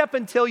 right up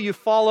until you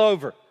fall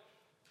over,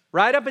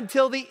 right up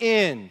until the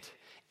end,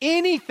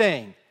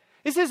 anything.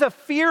 This is a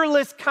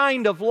fearless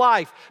kind of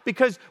life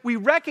because we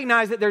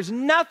recognize that there's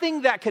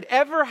nothing that could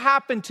ever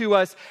happen to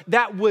us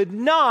that would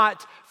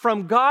not,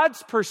 from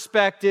God's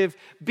perspective,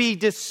 be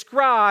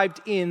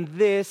described in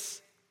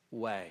this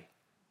way.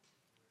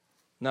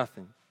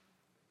 Nothing.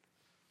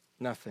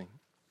 Nothing.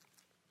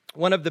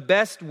 One of the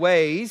best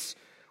ways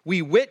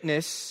we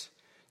witness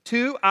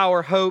to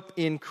our hope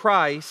in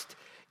Christ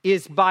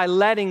is by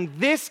letting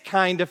this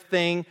kind of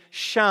thing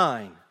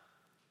shine.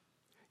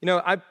 You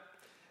know, I've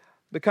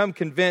become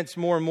convinced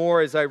more and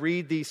more as I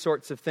read these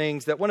sorts of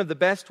things that one of the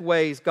best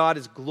ways God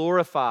is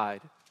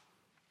glorified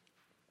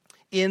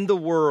in the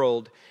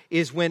world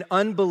is when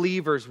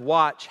unbelievers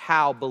watch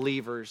how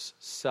believers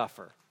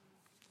suffer.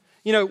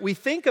 You know, we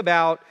think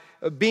about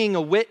being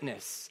a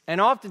witness,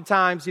 and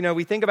oftentimes, you know,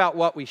 we think about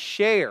what we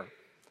share,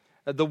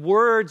 the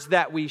words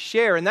that we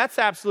share, and that's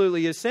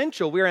absolutely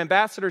essential. We're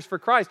ambassadors for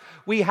Christ.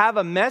 We have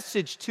a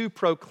message to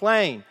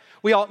proclaim.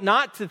 We ought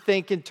not to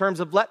think in terms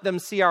of let them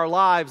see our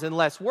lives and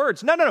less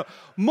words. No.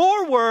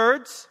 More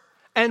words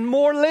and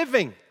more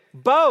living.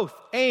 Both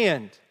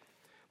and.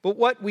 But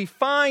what we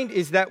find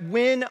is that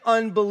when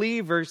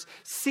unbelievers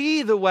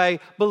see the way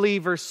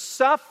believers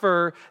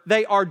suffer,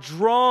 they are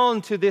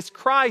drawn to this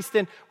Christ.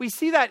 And we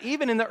see that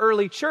even in the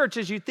early church.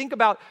 As you think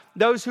about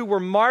those who were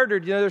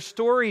martyred, you know, there's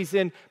stories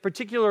in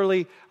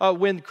particularly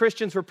when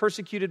Christians were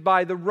persecuted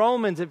by the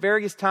Romans at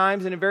various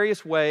times and in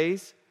various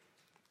ways.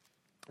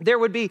 There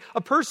would be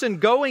a person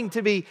going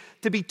to be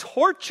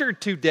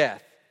tortured to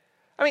death.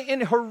 I mean,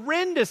 in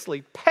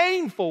horrendously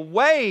painful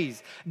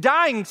ways,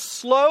 dying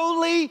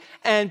slowly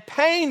and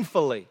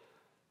painfully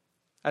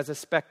as a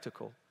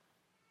spectacle.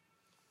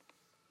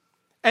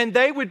 And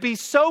they would be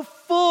so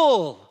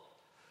full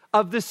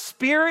of the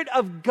Spirit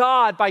of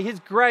God by His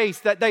grace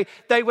that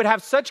they would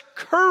have such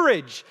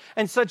courage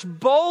and such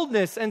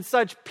boldness and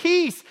such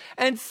peace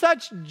and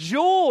such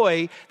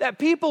joy that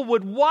people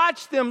would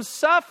watch them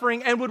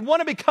suffering and would want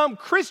to become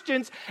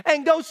Christians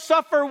and go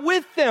suffer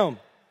with them,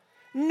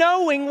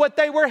 knowing what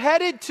they were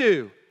headed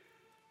to.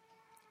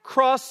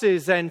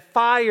 Crosses and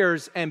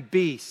fires and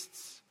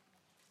beasts.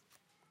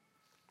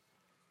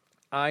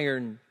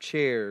 Iron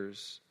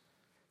chairs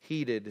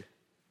heated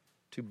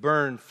to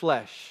burn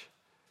flesh.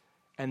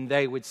 And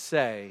they would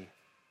say,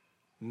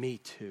 me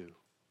too.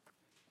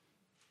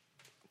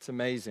 It's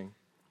amazing.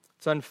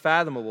 It's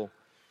unfathomable.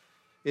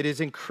 It is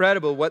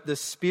incredible what the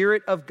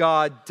Spirit of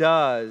God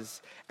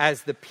does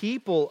as the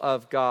people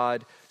of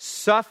God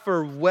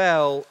suffer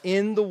well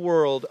in the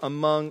world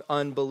among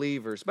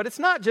unbelievers. But it's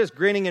not just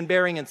grinning and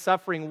bearing and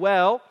suffering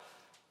well.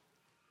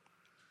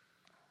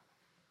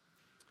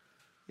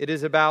 It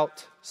is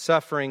about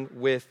suffering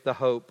with the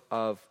hope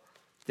of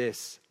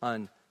this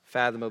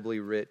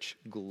unfathomably rich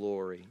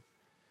glory.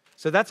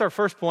 So that's our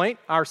first point,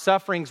 our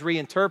sufferings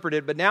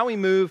reinterpreted. But now we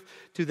move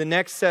to the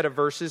next set of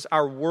verses,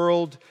 our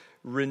world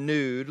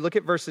renewed. Look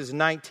at verses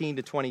 19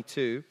 to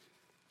 22.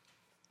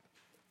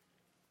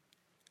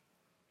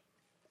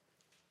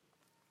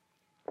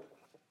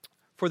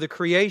 For the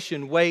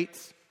creation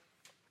waits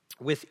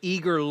with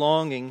eager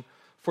longing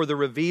for the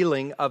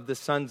revealing of the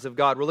sons of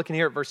God. We're looking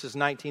here at verses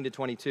 19 to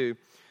 22.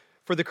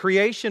 For the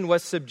creation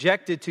was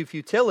subjected to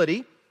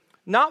futility,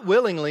 not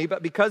willingly,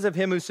 but because of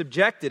Him who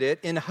subjected it,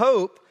 in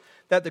hope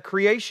that the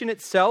creation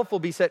itself will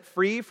be set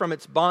free from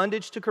its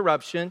bondage to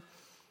corruption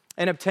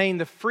and obtain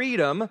the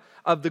freedom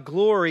of the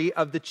glory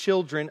of the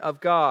children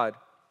of God.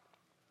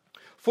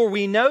 For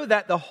we know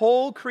that the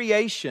whole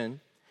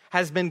creation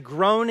has been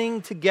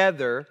groaning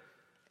together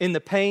in the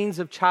pains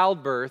of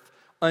childbirth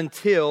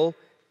until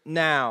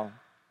now.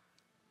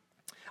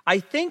 I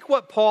think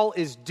what Paul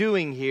is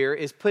doing here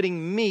is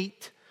putting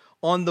meat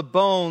on the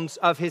bones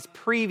of his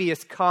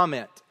previous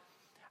comment.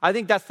 I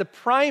think that's the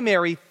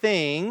primary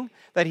thing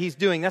that he's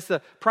doing. That's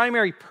the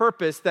primary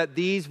purpose that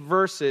these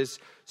verses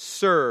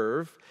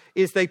serve,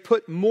 is they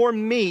put more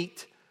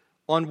meat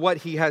on what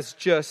he has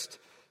just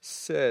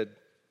said.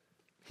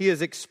 He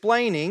is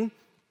explaining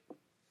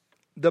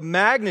the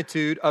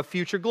magnitude of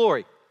future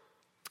glory.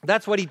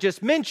 That's what he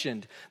just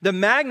mentioned, the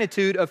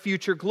magnitude of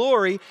future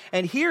glory.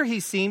 And here he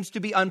seems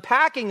to be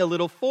unpacking a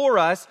little for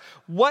us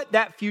what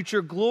that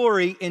future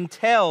glory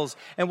entails.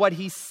 And what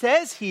he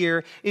says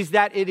here is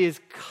that it is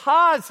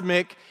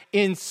cosmic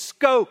in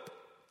scope.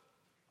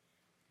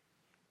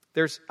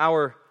 There's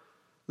our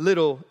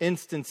little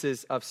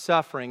instances of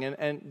suffering.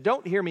 And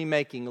don't hear me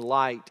making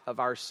light of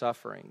our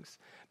sufferings,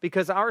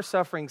 because our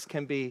sufferings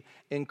can be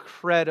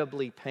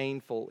incredibly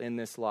painful in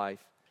this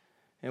life.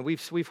 And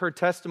we've heard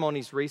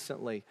testimonies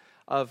recently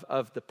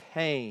of the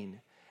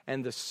pain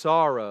and the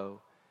sorrow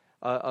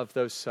of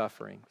those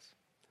sufferings.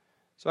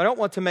 So I don't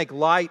want to make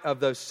light of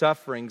those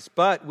sufferings,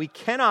 but we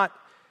cannot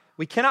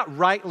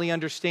rightly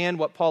understand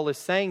what Paul is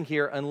saying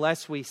here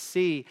unless we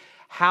see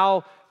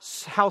how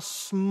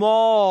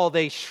small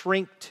they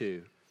shrink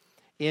to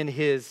in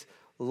his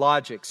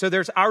logic. So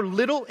there's our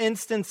little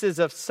instances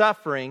of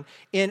suffering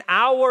in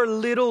our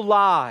little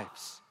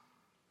lives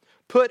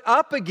put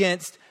up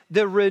against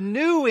the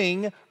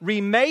renewing,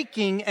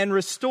 remaking, and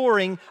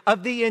restoring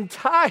of the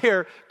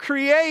entire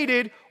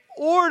created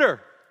order.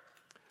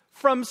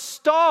 From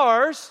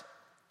stars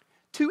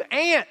to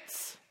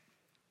ants.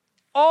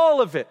 All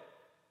of it.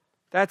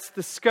 That's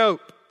the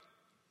scope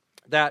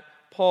that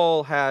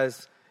Paul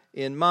has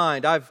in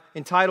mind. I've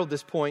entitled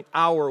this point,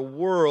 Our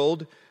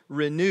World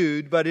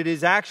Renewed, but it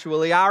is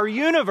actually our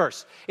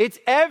universe. It's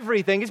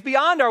everything. It's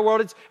beyond our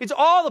world. It's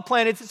all the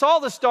planets. It's all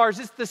the stars.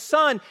 It's the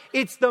sun.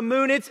 It's the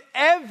moon. It's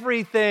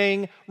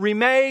everything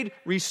remade,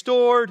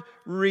 restored,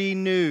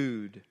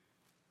 renewed.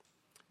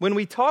 When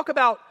we talk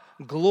about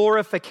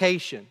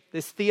glorification,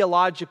 this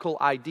theological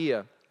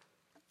idea,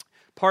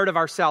 part of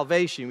our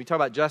salvation, we talk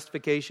about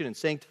justification and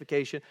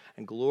sanctification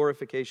and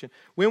glorification.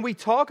 When we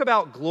talk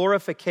about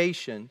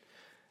glorification,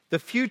 the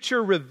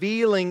future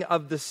revealing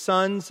of the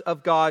sons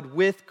of God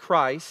with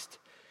Christ,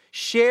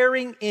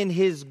 sharing in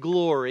His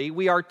glory,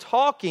 we are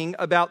talking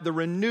about the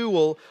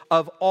renewal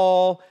of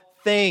all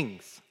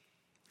things.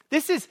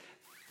 This is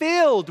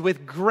filled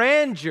with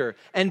grandeur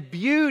and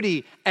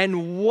beauty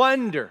and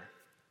wonder.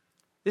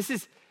 This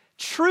is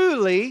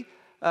truly,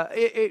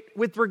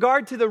 with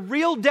regard to the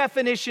real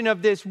definition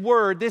of this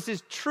word, this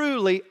is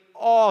truly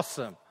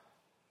awesome.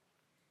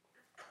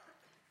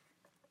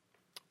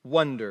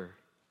 Wonder.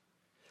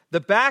 The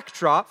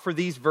backdrop for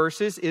these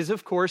verses is,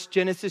 of course,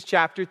 Genesis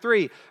chapter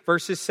 3,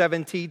 verses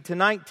 17 to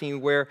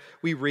 19, where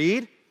we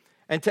read,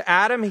 "And to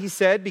Adam he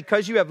said,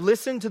 because you have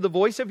listened to the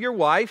voice of your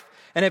wife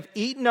and have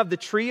eaten of the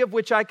tree of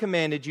which I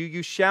commanded you,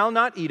 you shall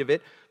not eat of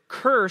it.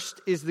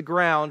 Cursed is the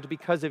ground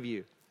because of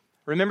you."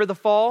 Remember the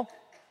fall?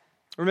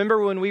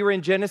 Remember when we were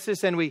in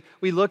Genesis and we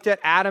looked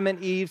at Adam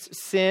and Eve's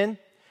sin?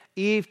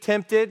 Eve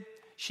tempted.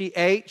 She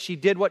ate. She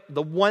did what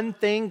the one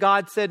thing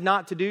God said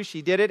not to do.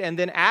 She did it. And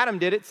then Adam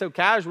did it so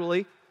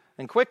casually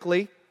and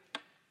quickly.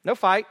 No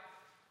fight.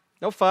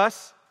 No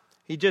fuss.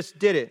 He just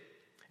did it.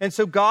 And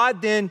so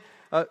God then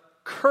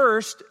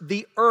cursed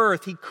the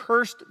earth. He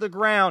cursed the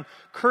ground.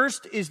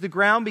 Cursed is the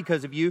ground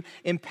because of you.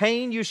 In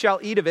pain you shall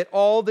eat of it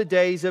all the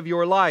days of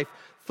your life.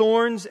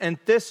 Thorns and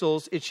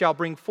thistles it shall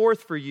bring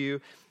forth for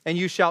you, and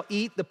you shall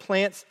eat the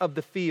plants of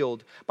the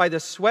field. By the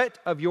sweat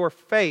of your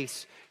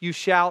face you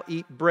shall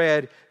eat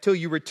bread, till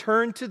you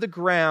return to the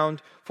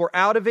ground, for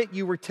out of it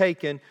you were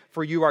taken,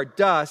 for you are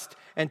dust,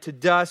 and to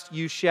dust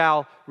you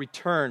shall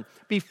return.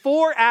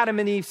 Before Adam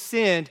and Eve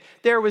sinned,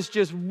 there was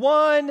just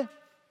one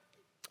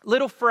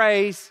little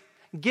phrase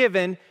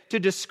given to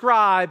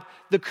describe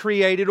the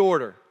created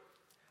order.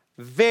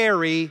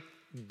 Very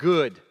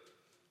good.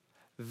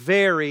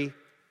 Very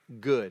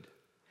good.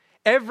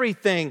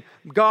 Everything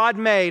God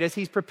made as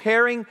He's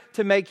preparing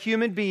to make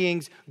human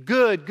beings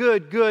good,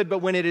 good, good. But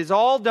when it is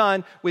all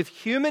done with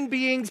human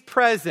beings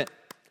present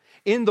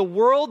in the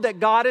world that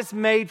God has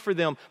made for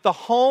them, the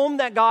home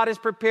that God has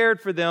prepared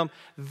for them,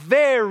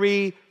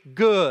 very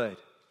good.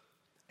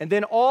 And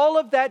then all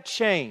of that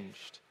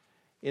changed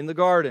in the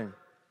garden.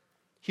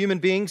 Human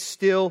beings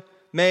still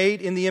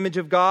made in the image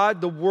of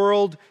God, the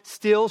world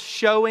still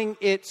showing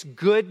its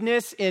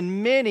goodness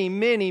in many,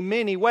 many,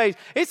 many ways.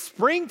 It's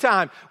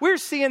springtime. We're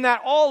seeing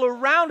that all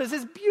around us.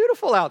 It's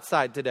beautiful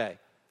outside today.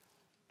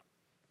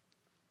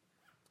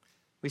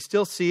 We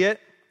still see it,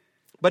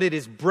 but it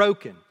is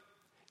broken.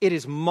 It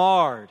is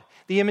marred.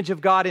 The image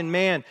of God in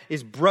man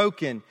is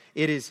broken.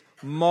 It is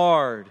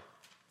marred.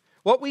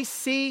 What we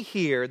see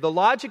here, the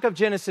logic of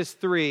Genesis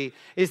 3,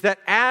 is that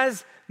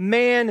as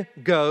man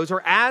goes,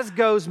 or as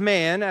goes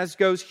man, as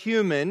goes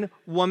human,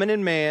 woman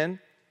and man,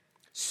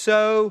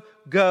 so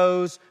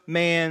goes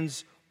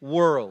man's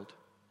world.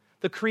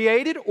 The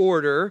created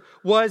order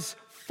was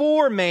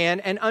for man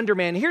and under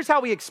man. Here's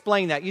how we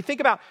explain that. You think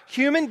about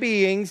human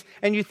beings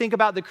and you think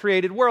about the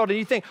created world, and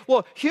you think,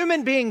 well,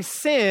 human beings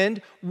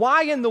sinned.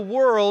 Why in the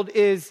world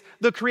is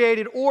the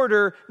created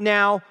order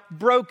now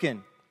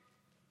broken?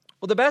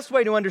 Well, the best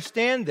way to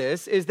understand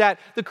this is that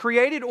the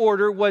created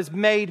order was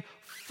made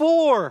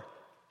for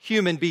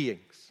human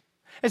beings.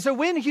 And so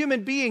when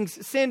human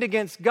beings sinned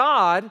against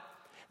God,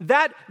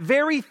 that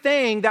very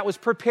thing that was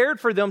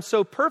prepared for them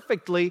so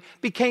perfectly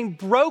became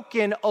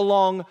broken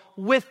along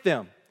with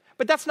them.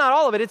 But that's not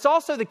all of it. It's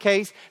also the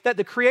case that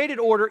the created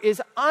order is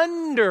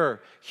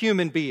under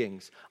human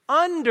beings,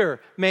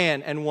 under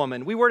man and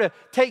woman. We were to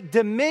take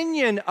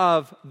dominion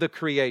of the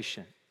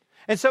creation.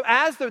 And so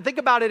think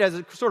about it as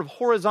a sort of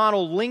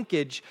horizontal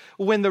linkage.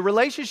 When the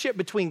relationship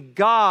between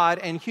God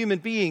and human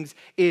beings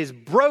is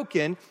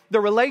broken, the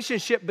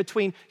relationship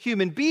between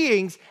human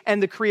beings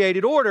and the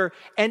created order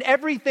and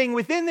everything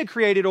within the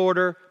created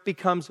order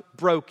becomes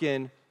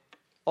broken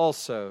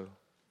also.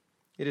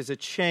 It is a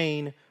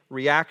chain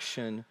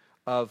reaction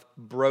of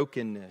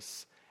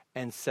brokenness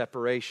and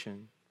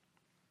separation.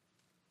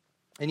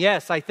 And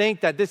yes, I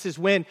think that this is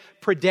when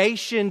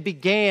predation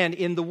began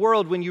in the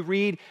world. When you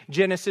read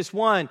Genesis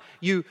 1,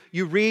 you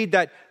read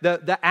that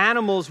the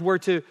animals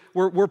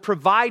were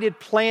provided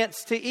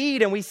plants to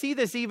eat. And we see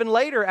this even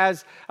later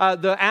as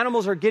the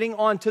animals are getting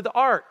onto the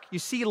ark. You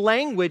see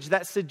language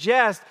that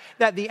suggests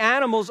that the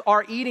animals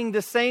are eating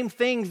the same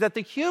things that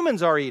the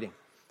humans are eating.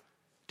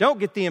 Don't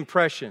get the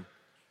impression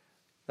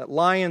that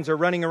lions are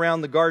running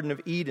around the Garden of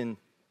Eden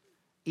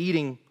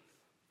eating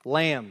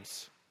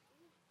lambs,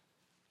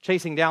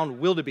 chasing down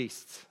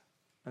wildebeests,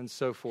 and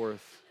so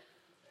forth.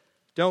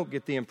 Don't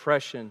get the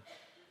impression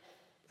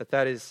that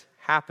that is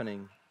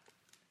happening.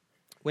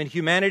 When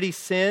humanity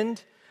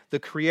sinned, the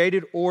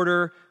created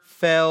order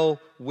fell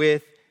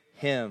with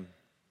him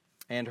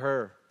and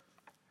her.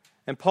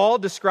 And Paul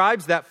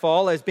describes that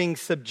fall as being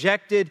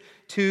subjected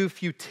to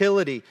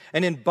futility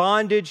and in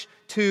bondage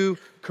to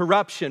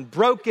corruption,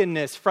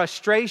 brokenness,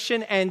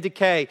 frustration, and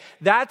decay.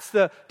 That's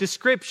the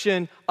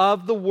description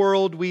of the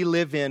world we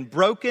live in.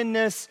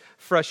 Brokenness,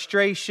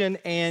 frustration,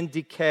 and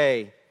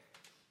decay.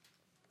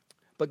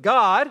 But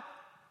God,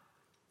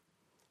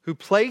 who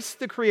placed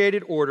the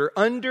created order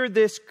under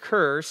this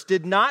curse,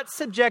 did not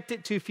subject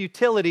it to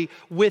futility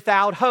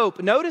without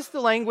hope. Notice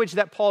the language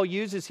that Paul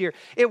uses here.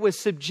 It was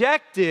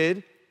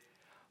subjected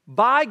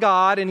by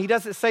God, and he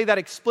doesn't say that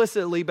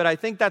explicitly, but I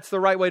think that's the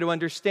right way to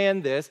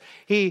understand this.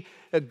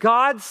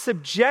 God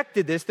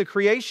subjected this. The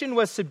creation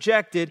was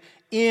subjected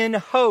in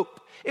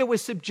hope. It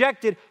was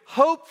subjected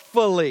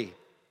hopefully.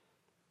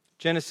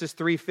 Genesis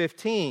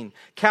 3:15,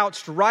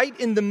 couched right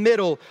in the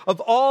middle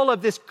of all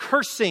of this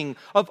cursing,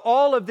 of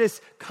all of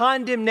this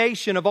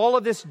condemnation, of all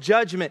of this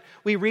judgment.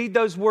 We read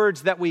those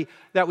words that we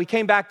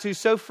came back to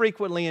so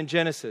frequently in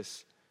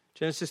Genesis.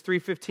 Genesis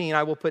 3:15,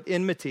 I will put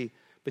enmity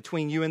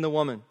between you and the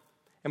woman,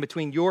 and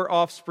between your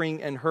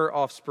offspring and her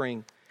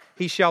offspring.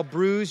 He shall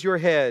bruise your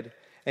head,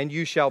 and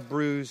you shall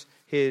bruise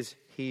his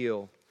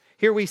heel.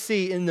 Here we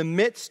see in the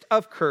midst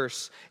of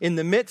curse, in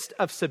the midst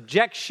of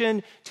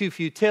subjection to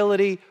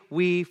futility,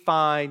 we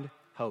find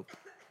hope.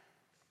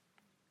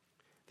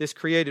 This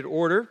created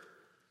order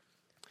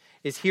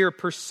is here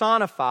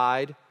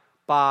personified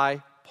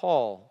by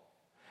Paul.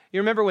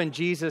 You remember when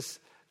Jesus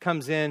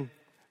comes in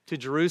to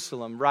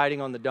Jerusalem riding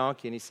on the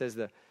donkey, and he says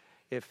that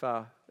if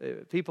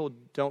people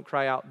don't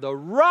cry out, the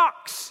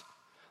rocks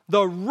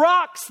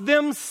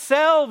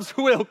themselves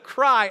will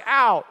cry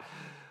out.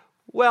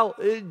 Well,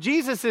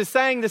 Jesus is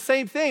saying the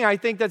same thing, I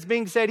think, that's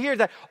being said here,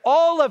 that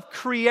all of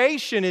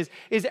creation is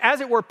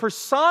as it were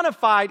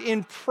personified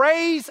in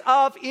praise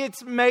of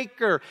its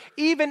maker.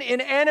 Even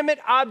inanimate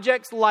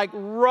objects like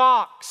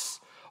rocks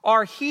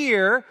are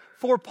here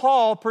for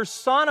Paul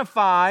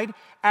personified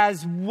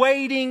as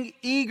waiting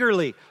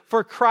eagerly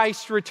for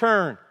Christ's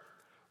return.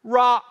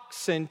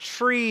 Rocks and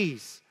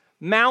trees,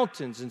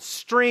 mountains and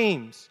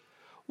streams.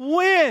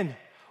 When,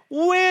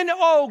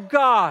 oh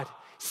God,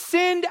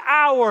 send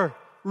our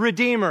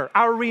Redeemer,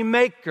 our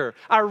Remaker,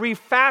 our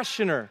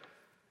Refashioner,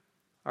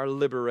 our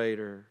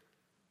Liberator.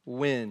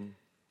 When?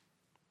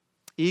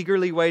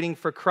 Eagerly waiting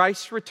for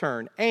Christ's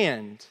return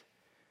and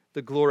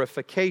the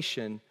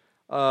glorification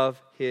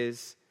of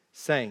his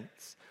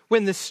saints.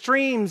 When the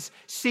streams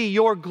see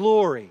your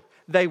glory,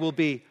 they will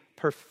be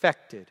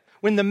perfected.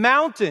 When the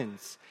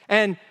mountains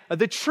and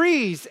the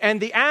trees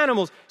and the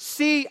animals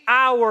see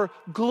our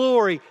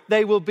glory,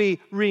 they will be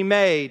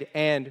remade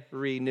and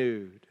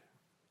renewed.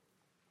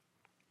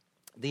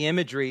 The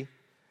imagery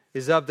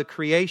is of the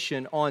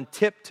creation on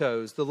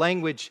tiptoes. The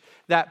language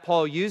that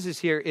Paul uses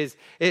here is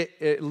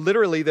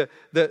literally it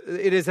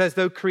is as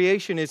though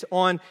creation is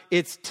on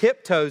its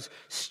tiptoes,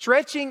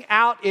 stretching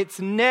out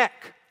its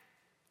neck,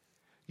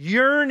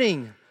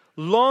 yearning,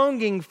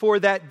 longing for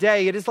that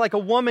day. It is like a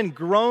woman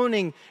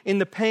groaning in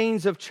the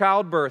pains of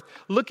childbirth,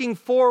 looking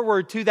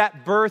forward to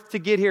that birth to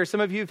get here.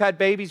 Some of you who've had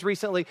babies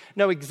recently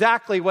know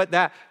exactly what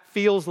that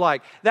feels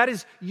like. That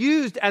is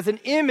used as an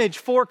image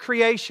for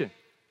creation.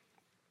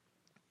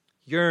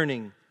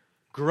 Yearning,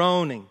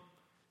 groaning,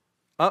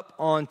 up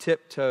on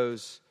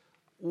tiptoes,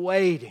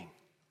 waiting.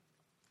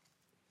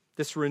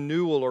 This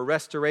renewal or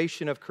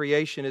restoration of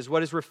creation is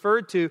what is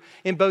referred to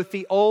in both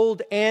the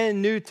Old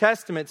and New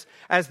Testaments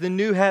as the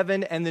new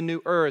heaven and the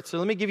new earth. So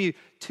let me give you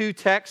two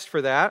texts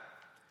for that.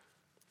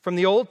 From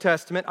the Old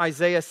Testament,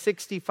 Isaiah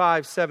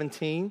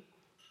 65:17.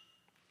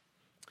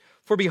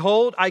 For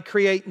behold, I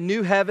create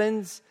new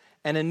heavens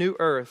and a new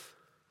earth,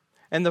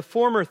 and the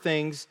former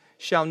things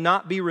shall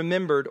not be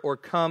remembered or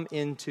come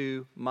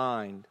into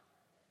mind.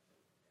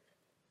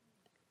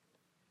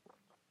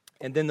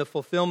 And then the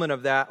fulfillment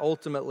of that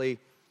ultimately,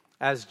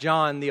 as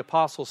John the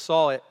apostle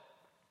saw it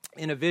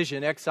in a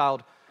vision,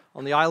 exiled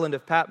on the island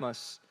of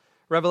Patmos.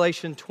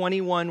 Revelation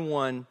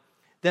 21:1,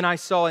 then I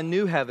saw a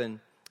new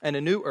heaven and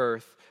a new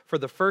earth, for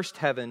the first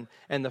heaven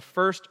and the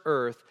first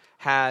earth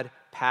had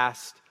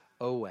passed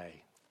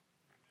away.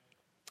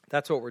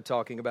 That's what we're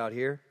talking about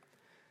here.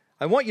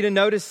 I want you to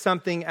notice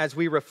something as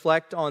we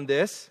reflect on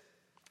this.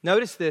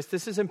 Notice this.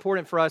 This is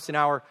important for us in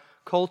our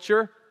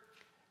culture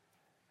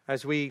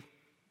as we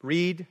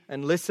read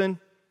and listen.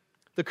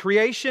 The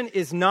creation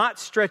is not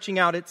stretching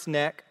out its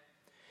neck.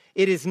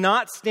 It is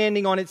not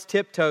standing on its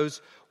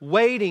tiptoes,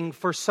 waiting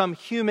for some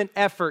human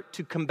effort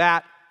to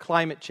combat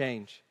climate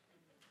change.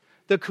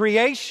 The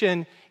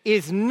creation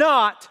is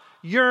not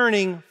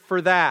yearning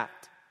for that.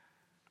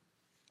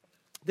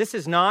 This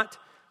is not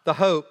the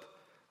hope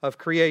of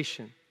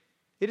creation.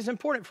 It is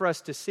important for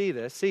us to see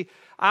this. See,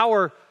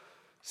 our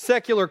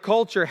secular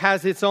culture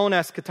has its own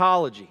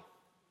eschatology,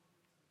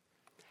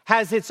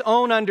 has its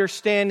own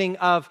understanding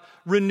of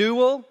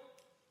renewal,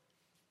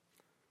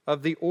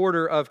 of the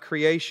order of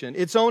creation,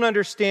 its own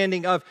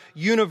understanding of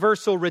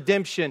universal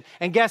redemption.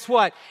 And guess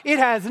what? It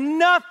has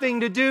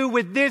nothing to do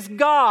with this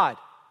God.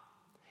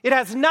 It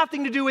has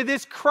nothing to do with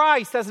this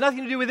Christ, has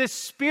nothing to do with this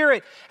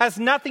Spirit, has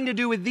nothing to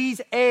do with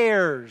these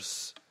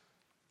heirs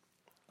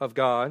of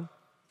God.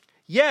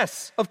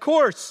 Yes, of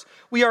course,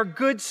 we are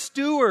good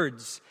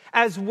stewards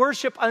as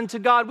worship unto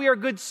God. We are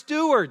good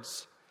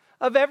stewards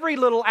of every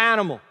little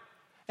animal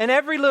and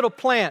every little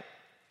plant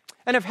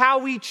and of how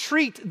we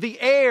treat the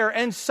air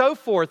and so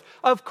forth.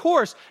 Of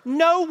course,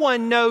 no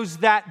one knows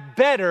that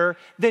better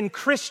than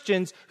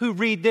Christians who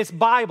read this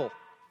Bible,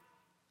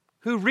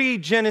 who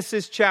read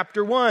Genesis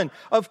chapter 1.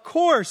 Of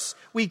course,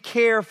 we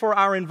care for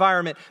our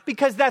environment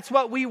because that's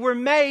what we were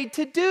made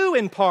to do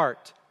in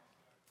part,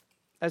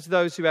 as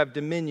those who have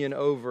dominion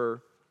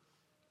over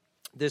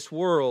this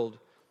world.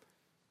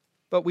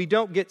 But we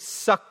don't get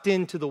sucked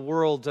into the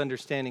world's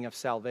understanding of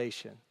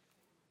salvation,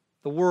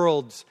 the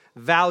world's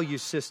value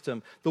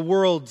system, the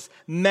world's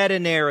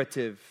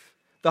meta-narrative.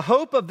 The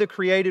hope of the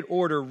created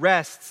order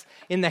rests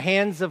in the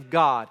hands of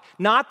God,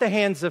 not the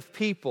hands of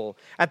people,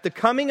 at the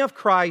coming of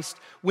Christ,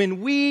 when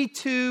we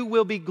too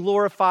will be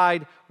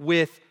glorified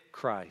with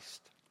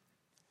Christ.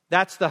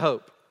 That's the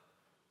hope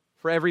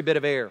for every bit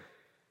of air,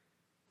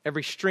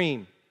 every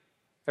stream,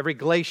 every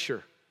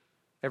glacier,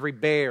 every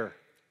bear,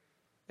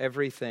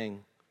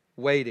 everything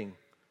waiting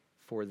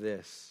for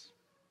this.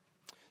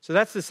 So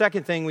that's the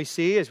second thing we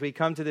see as we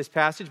come to this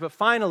passage. But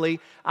finally,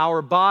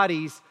 our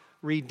bodies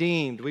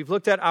redeemed. We've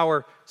looked at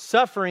our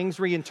sufferings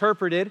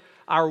reinterpreted,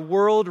 our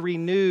world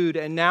renewed,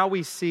 and now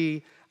we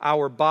see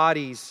our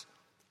bodies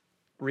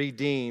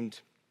redeemed.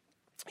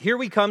 Here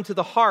we come to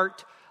the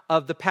heart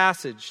of the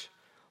passage.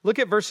 Look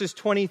at verses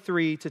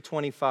 23 to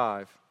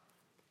 25.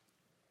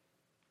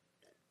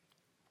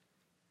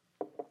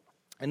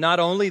 And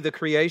not only the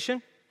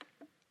creation,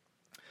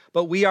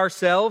 but we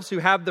ourselves who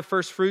have the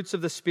first fruits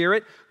of the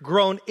Spirit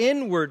groan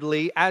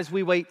inwardly as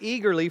we wait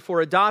eagerly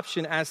for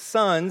adoption as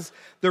sons,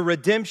 the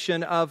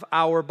redemption of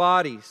our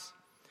bodies.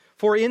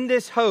 For in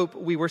this hope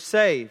we were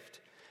saved.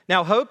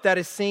 Now hope that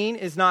is seen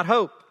is not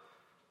hope,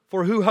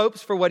 for who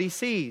hopes for what he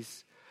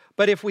sees?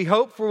 But if we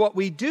hope for what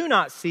we do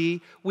not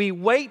see, we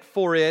wait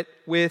for it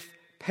with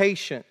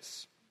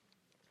patience.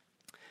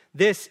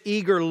 This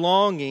eager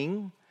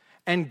longing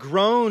and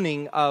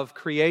groaning of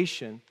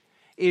creation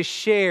is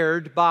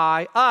shared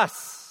by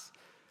us.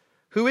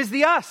 Who is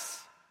the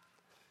us?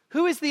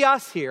 Who is the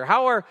us here?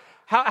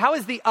 How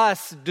is the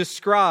us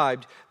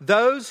described?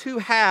 Those who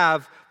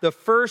have the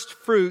first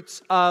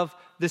fruits of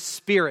the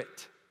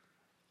Spirit.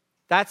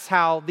 That's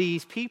how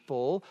these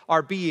people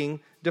are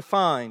being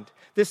defined.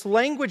 This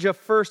language of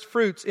first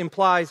fruits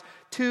implies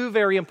two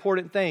very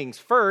important things.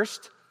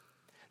 First,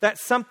 that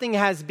something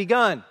has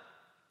begun.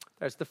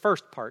 There's the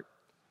first part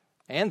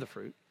and the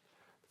fruit.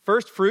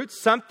 First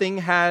fruits, something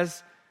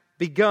has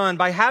begun.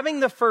 By having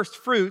the first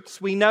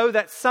fruits, we know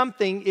that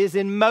something is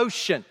in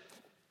motion.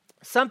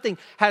 Something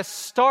has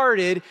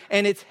started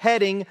and it's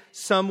heading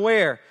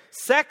somewhere.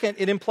 Second,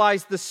 it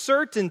implies the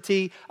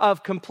certainty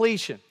of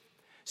completion.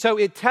 So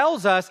it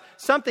tells us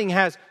something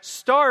has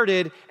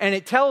started, and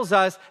it tells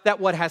us that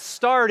what has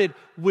started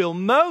will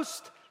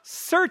most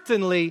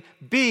certainly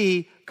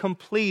be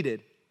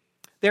completed.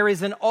 There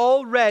is an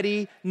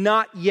already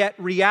not yet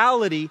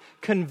reality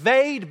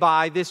conveyed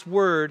by this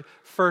word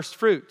first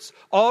fruits.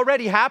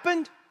 Already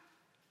happened,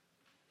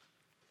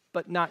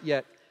 but not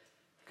yet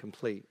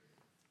complete.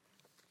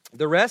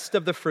 The rest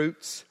of the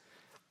fruits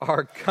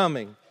are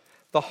coming.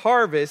 The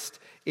harvest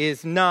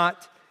is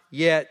not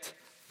yet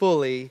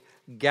fully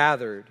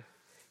gathered.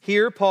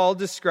 Here, Paul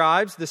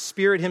describes the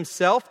Spirit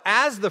himself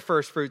as the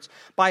first fruits.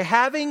 By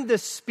having the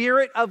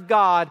Spirit of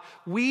God,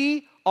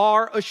 we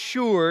are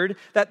assured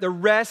that the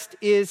rest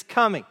is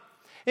coming.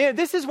 And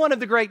this is one of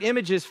the great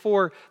images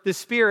for the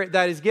Spirit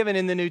that is given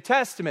in the New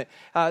Testament,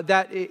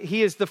 that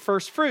He is the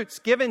first fruits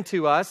given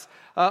to us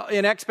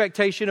in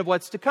expectation of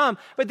what's to come.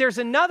 But there's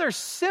another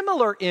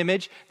similar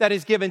image that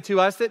is given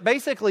to us that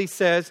basically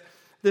says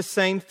the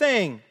same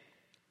thing.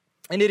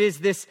 And it is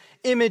this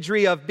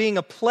imagery of being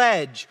a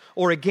pledge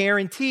or a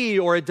guarantee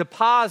or a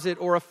deposit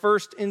or a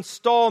first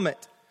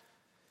installment.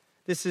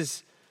 This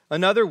is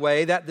another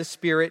way that the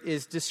Spirit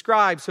is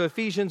described. So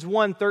Ephesians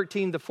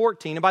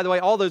 1:13-14, and by the way,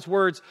 all those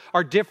words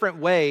are different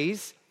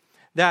ways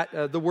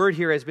that the word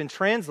here has been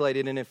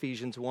translated in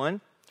Ephesians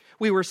 1.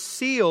 We were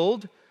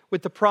sealed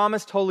with the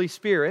promised Holy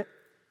Spirit,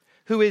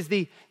 who is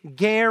the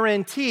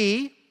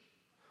guarantee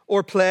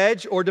or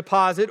pledge or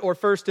deposit or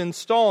first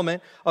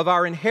installment of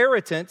our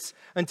inheritance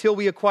until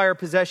we acquire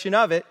possession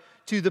of it,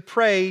 to the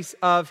praise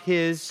of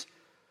His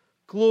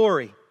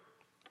glory.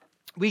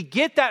 We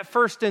get that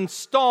first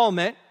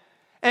installment,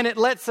 and it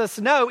lets us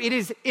know it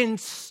is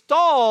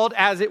installed,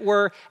 as it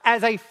were,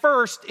 as a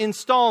first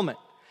installment.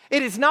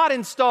 It is not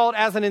installed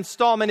as an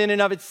installment in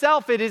and of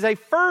itself. It is a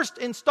first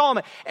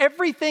installment.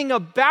 Everything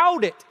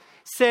about it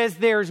says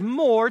there's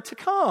more to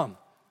come.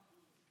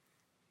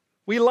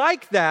 We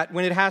like that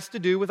when it has to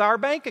do with our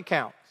bank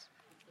accounts.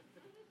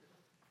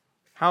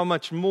 How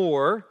much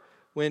more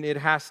when it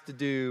has to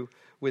do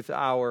with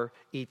our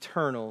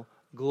eternal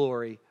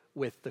glory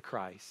with the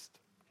Christ.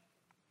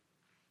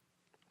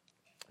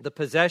 The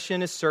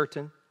possession is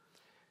certain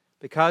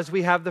because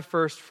we have the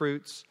first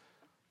fruits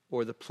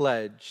or the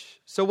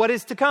pledge. So what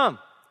is to come?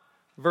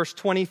 Verse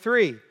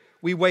 23.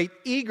 We wait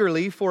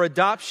eagerly for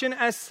adoption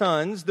as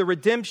sons, the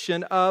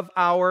redemption of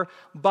our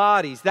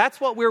bodies.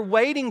 That's what we're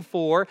waiting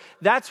for.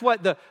 That's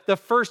what the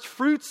first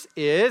fruits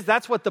is.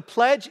 That's what the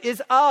pledge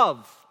is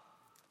of.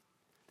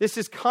 This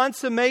is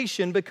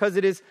consummation because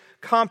it is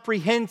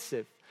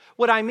comprehensive.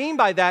 What I mean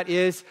by that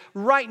is,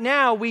 right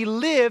now we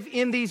live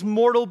in these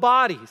mortal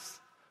bodies.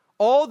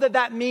 All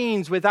that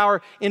means with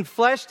our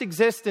enfleshed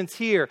existence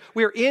here.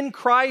 We're in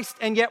Christ,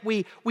 and yet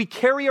we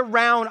carry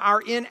around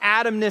our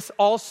in-Adamness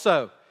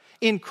also.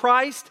 In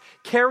Christ,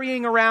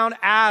 carrying around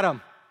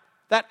Adam,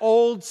 that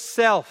old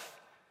self.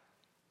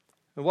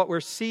 And what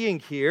we're seeing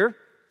here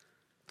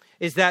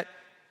is that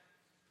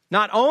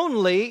not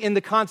only in the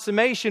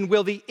consummation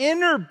will the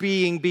inner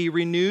being be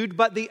renewed,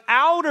 but the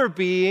outer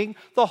being,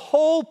 the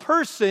whole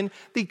person,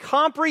 the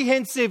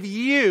comprehensive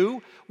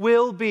you,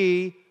 will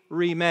be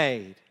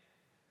remade.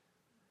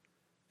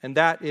 And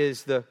that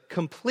is the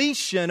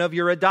completion of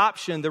your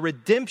adoption, the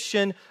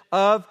redemption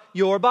of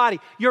your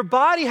body. Your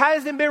body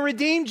hasn't been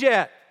redeemed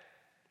yet.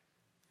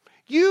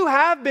 You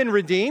have been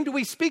redeemed.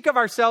 We speak of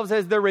ourselves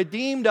as the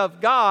redeemed of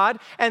God,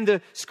 and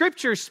the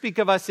scriptures speak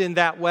of us in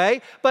that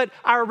way, but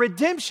our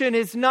redemption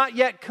is not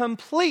yet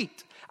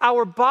complete.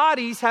 Our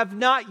bodies have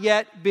not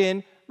yet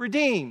been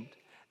redeemed.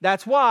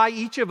 That's why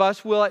each of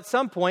us will at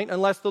some point,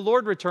 unless the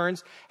Lord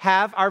returns,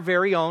 have our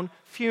very own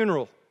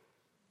funeral.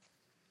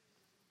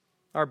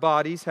 Our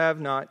bodies have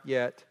not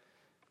yet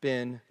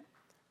been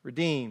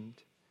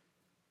redeemed,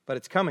 but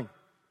it's coming.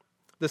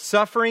 The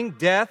suffering,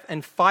 death,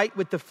 and fight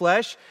with the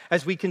flesh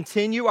as we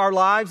continue our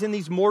lives in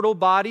these mortal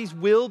bodies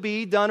will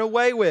be done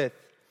away with.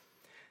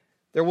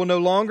 There will no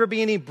longer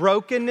be any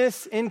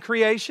brokenness in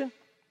creation,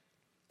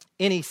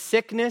 any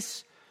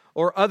sickness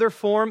or other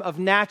form of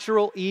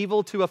natural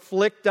evil to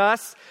afflict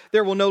us.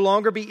 There will no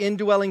longer be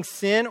indwelling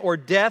sin or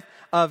death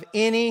of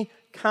any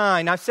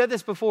kind. I've said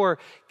this before.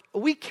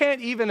 We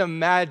can't even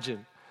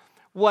imagine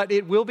what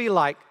it will be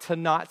like to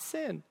not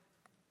sin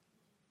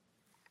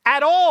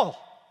at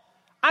all.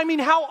 I mean,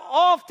 how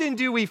often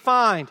do we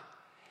find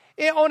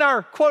on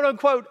our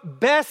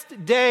quote-unquote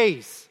best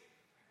days,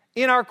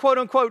 in our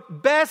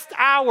quote-unquote best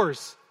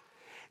hours,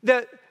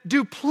 the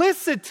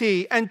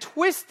duplicity and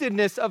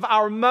twistedness of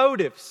our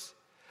motives,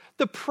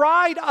 the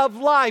pride of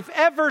life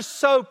ever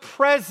so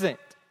present,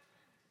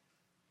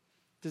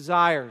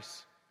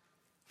 desires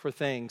for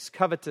things,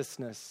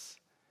 covetousness,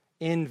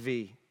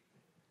 envy.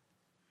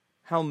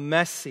 How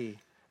messy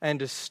and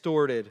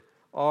distorted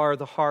are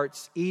the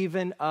hearts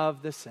even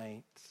of the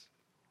saints.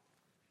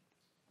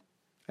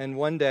 And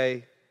one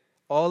day,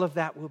 all of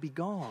that will be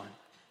gone.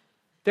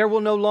 There will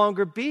no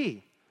longer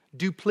be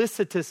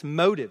duplicitous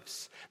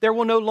motives. There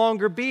will no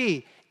longer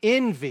be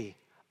envy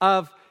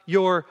of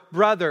your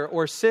brother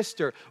or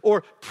sister,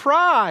 or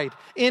pride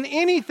in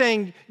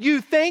anything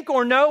you think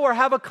or know or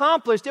have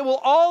accomplished. It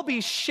will all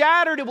be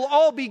shattered. It will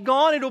all be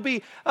gone. It'll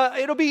be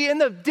in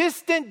the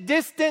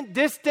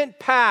distant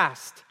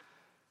past.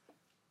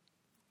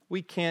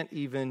 We can't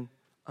even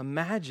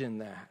imagine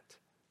that.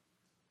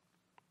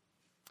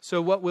 So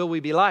what will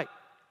we be like?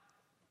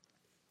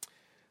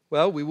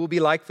 Well, we will be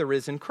like the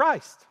risen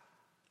Christ.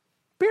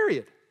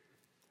 Period.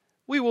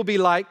 We will be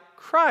like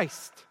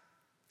Christ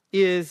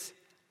is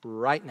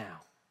right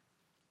now.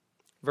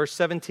 Verse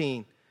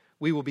 17,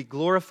 we will be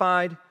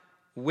glorified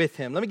with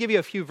Him. Let me give you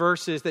a few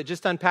verses that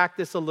just unpack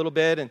this a little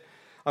bit, and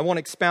I won't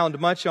expound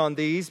much on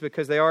these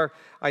because they are,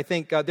 I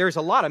think, there's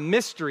a lot of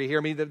mystery here.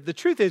 I mean, the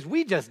truth is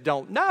we just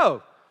don't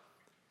know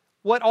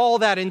what all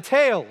that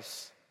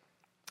entails.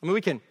 I mean,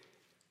 we can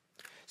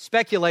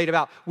speculate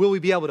about, will we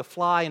be able to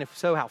fly, and if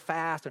so, how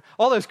fast? And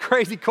all those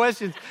crazy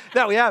questions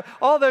that we have,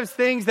 all those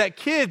things that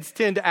kids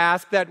tend to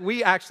ask that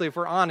we actually, if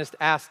we're honest,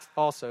 ask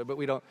also, but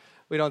we don't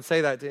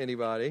say that to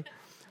anybody.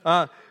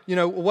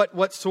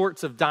 What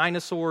sorts of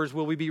dinosaurs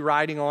will we be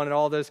riding on and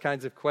all those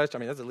kinds of questions. I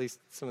mean, that's at least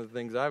some of the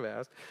things I've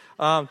asked.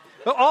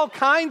 But all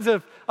kinds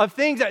of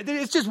things.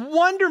 It's just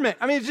wonderment.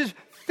 I mean, it's just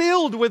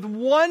filled with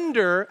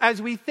wonder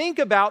as we think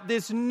about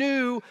this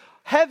new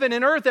heaven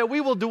and earth that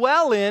we will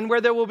dwell in,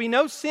 where there will be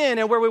no sin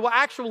and where we will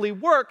actually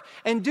work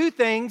and do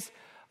things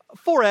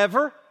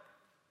forever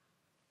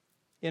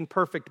in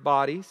perfect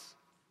bodies,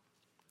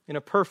 in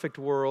a perfect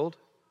world,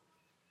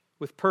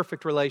 with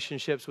perfect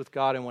relationships with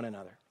God and one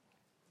another.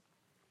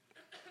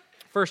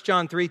 1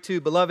 John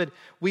 3:2, beloved,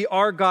 we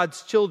are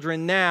God's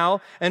children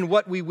now, and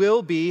what we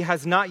will be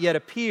has not yet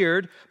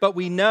appeared, but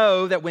we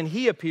know that when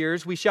he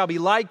appears, we shall be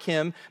like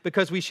him,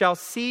 because we shall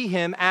see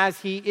him as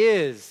he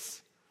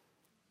is.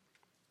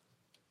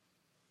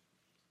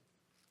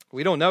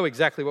 We don't know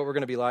exactly what we're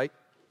going to be like,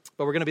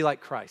 but we're going to be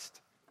like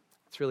Christ.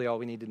 That's really all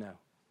we need to know.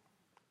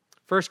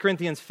 1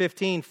 Corinthians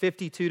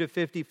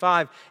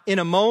 15:52-55, in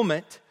a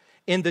moment,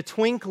 in the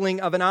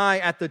twinkling of an eye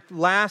at the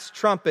last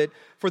trumpet,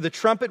 for the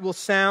trumpet will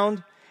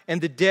sound, and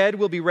the dead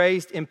will be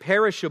raised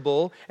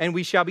imperishable, and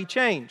we shall be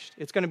changed.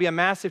 It's going to be a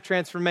massive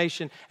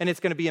transformation, and it's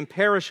going to be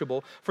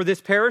imperishable. For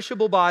this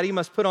perishable body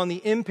must put on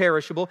the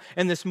imperishable,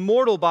 and this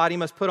mortal body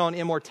must put on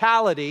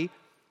immortality.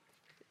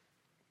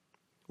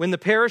 When the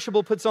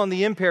perishable puts on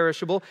the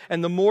imperishable,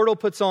 and the mortal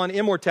puts on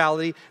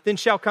immortality, then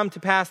shall come to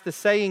pass the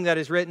saying that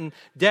is written,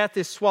 death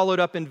is swallowed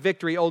up in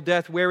victory. O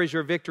death, where is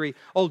your victory?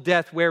 O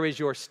death, where is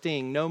your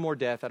sting? No more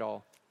death at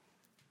all.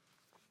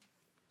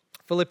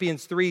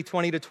 Philippians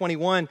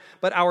 3:20-21,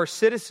 but our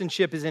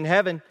citizenship is in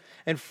heaven,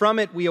 and from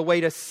it we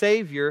await a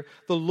Savior,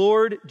 the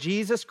Lord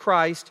Jesus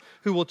Christ,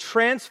 who will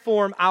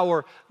transform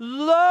our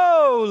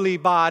lowly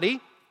body.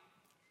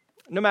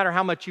 No matter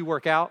how much you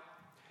work out,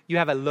 you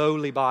have a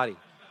lowly body.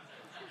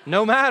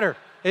 No matter.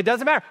 It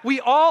doesn't matter. We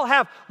all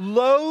have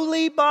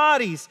lowly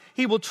bodies.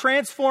 He will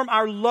transform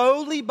our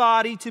lowly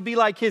body to be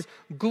like his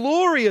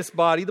glorious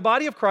body, the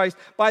body of Christ,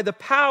 by the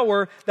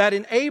power that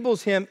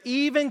enables him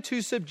even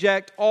to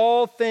subject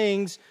all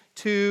things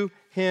to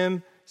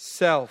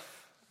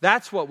himself.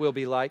 That's what we'll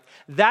be like.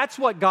 That's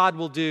what God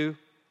will do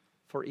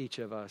for each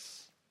of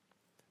us.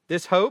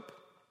 This hope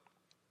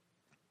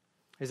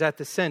is at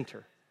the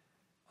center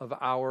of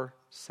our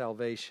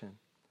salvation.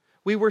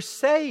 We were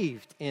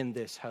saved in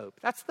this hope.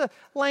 That's the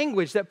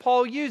language that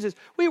Paul uses.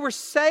 We were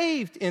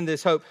saved in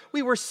this hope.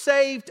 We were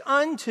saved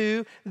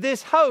unto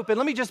this hope. And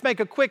let me just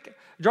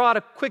draw out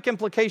a quick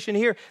implication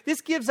here.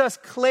 This gives us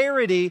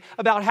clarity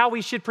about how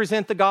we should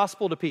present the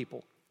gospel to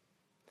people.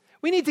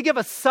 We need to give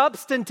a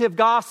substantive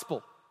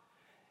gospel.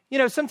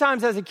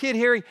 Sometimes as a kid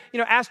hearing,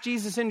 ask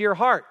Jesus into your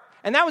heart.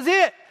 And that was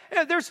it.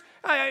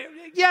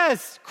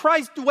 Yes,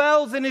 Christ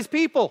dwells in his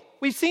people.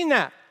 We've seen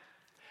that.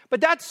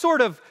 But that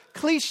sort of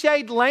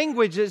cliched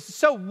language is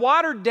so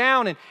watered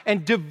down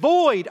and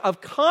devoid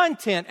of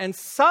content and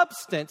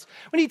substance.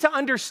 We need to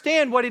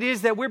understand what it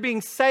is that we're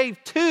being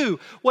saved to,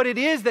 what it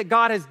is that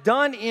God has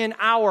done in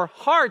our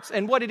hearts,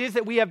 and what it is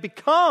that we have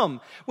become.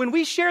 When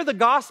we share the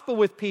gospel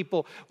with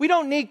people, we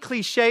don't need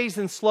cliches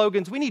and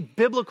slogans. We need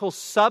biblical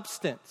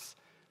substance.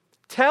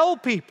 Tell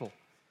people,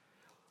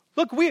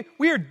 look,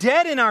 we are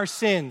dead in our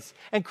sins,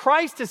 and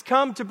Christ has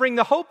come to bring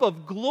the hope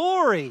of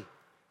glory.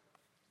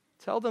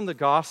 Tell them the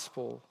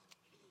gospel.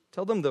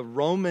 Tell them the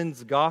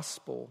Romans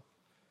gospel.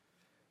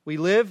 We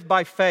live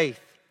by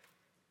faith,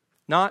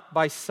 not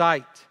by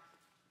sight.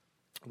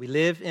 We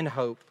live in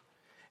hope.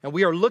 And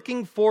we are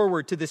looking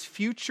forward to this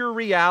future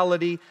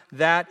reality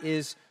that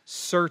is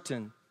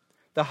certain.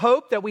 The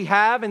hope that we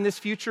have in this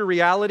future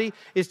reality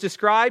is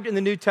described in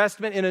the New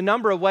Testament in a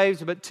number of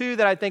ways, but two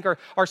that I think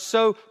are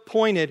so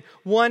pointed.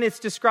 One, it's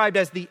described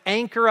as the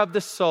anchor of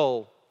the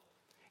soul.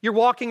 You're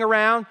walking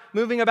around,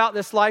 moving about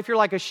this life. You're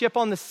like a ship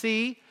on the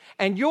sea.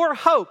 And your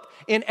hope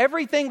in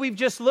everything we've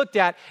just looked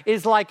at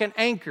is like an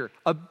anchor.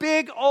 A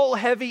big, old,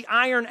 heavy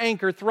iron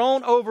anchor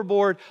thrown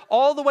overboard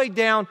all the way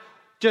down,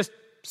 just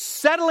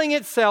settling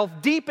itself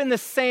deep in the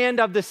sand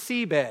of the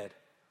seabed,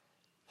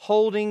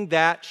 holding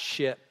that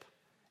ship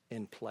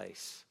in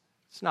place.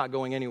 It's not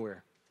going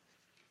anywhere.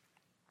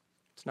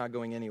 It's not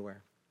going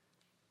anywhere.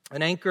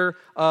 An anchor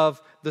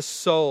of the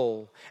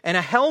soul. And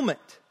a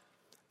helmet.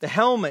 The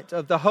helmet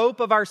of the hope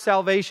of our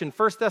salvation.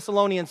 1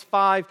 Thessalonians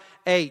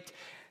 5:8.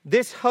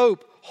 This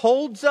hope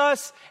holds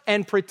us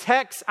and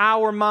protects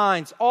our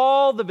minds.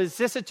 All the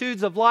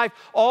vicissitudes of life,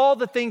 all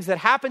the things that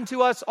happen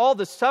to us, all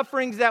the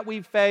sufferings that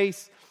we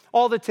face,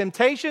 all the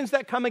temptations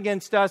that come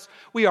against us,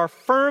 we are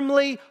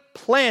firmly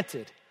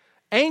planted,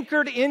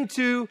 anchored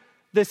into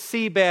the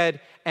seabed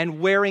and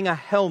wearing a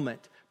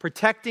helmet,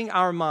 protecting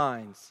our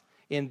minds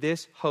in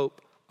this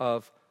hope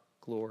of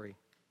glory.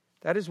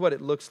 That is what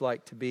it looks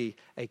like to be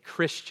a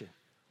Christian.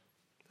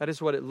 That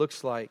is what it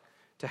looks like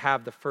to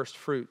have the first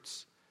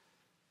fruits,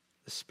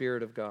 the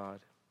Spirit of God.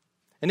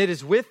 And it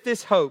is with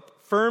this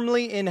hope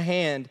firmly in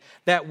hand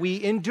that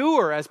we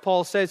endure, as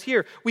Paul says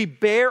here. We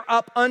bear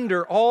up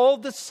under all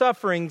the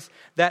sufferings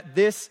that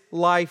this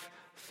life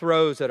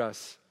throws at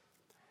us.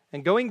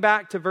 And going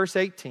back to verse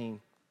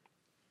 18,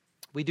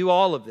 we do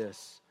all of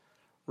this,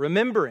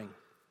 remembering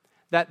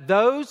that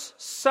those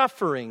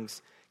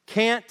sufferings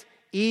can't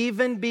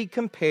even be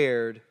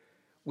compared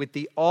with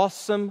the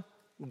awesome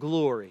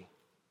glory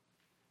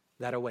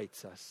that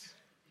awaits us.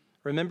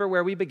 Remember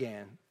where we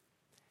began.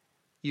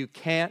 You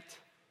can't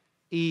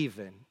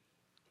even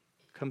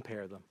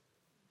compare them.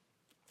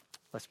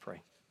 Let's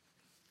pray.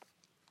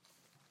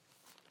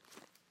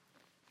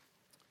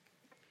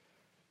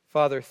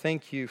 Father,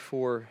 thank you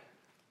for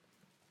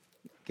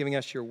giving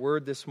us your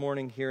word this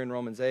morning here in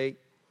Romans 8.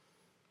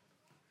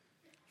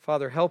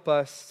 Father, help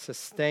us,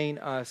 sustain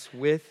us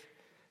with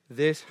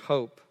this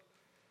hope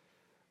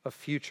of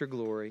future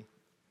glory.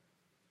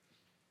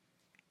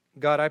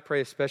 God, I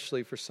pray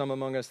especially for some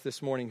among us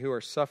this morning who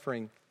are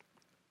suffering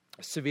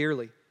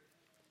severely.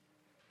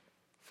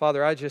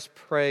 Father, I just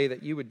pray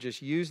that you would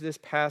just use this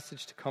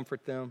passage to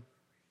comfort them.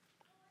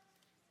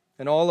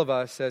 And all of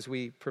us as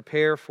we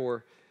prepare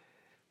for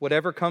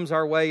whatever comes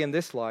our way in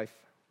this life,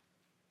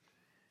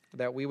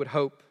 that we would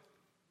hope,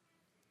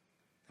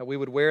 that we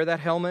would wear that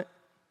helmet,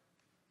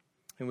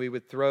 and we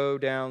would throw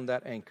down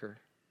that anchor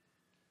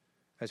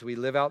as we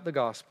live out the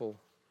gospel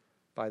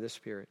by the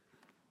Spirit.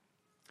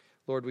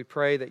 Lord, we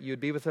pray that you would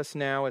be with us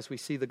now as we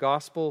see the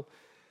gospel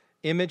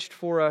imaged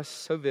for us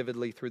so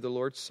vividly through the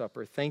Lord's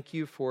Supper. Thank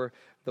you for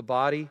the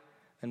body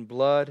and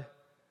blood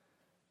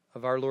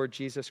of our Lord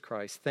Jesus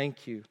Christ.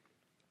 Thank you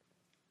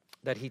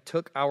that he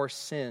took our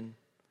sin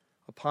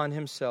upon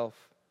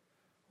himself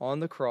on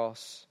the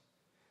cross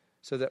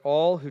so that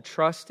all who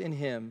trust in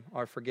him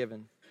are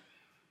forgiven.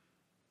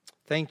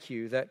 Thank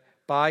you that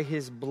by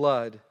his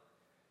blood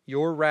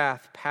your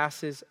wrath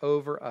passes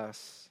over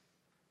us.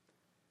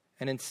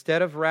 And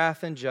instead of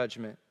wrath and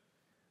judgment,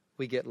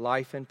 we get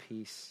life and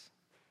peace.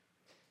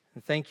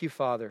 And thank you,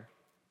 Father,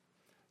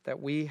 that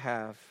we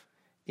have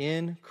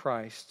in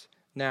Christ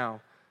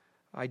now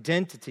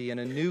identity in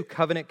a new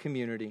covenant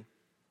community.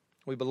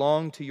 We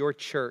belong to your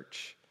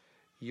church,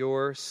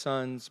 your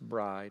Son's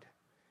bride.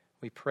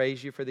 We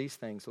praise you for these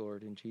things,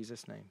 Lord, in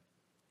Jesus' name.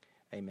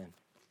 Amen.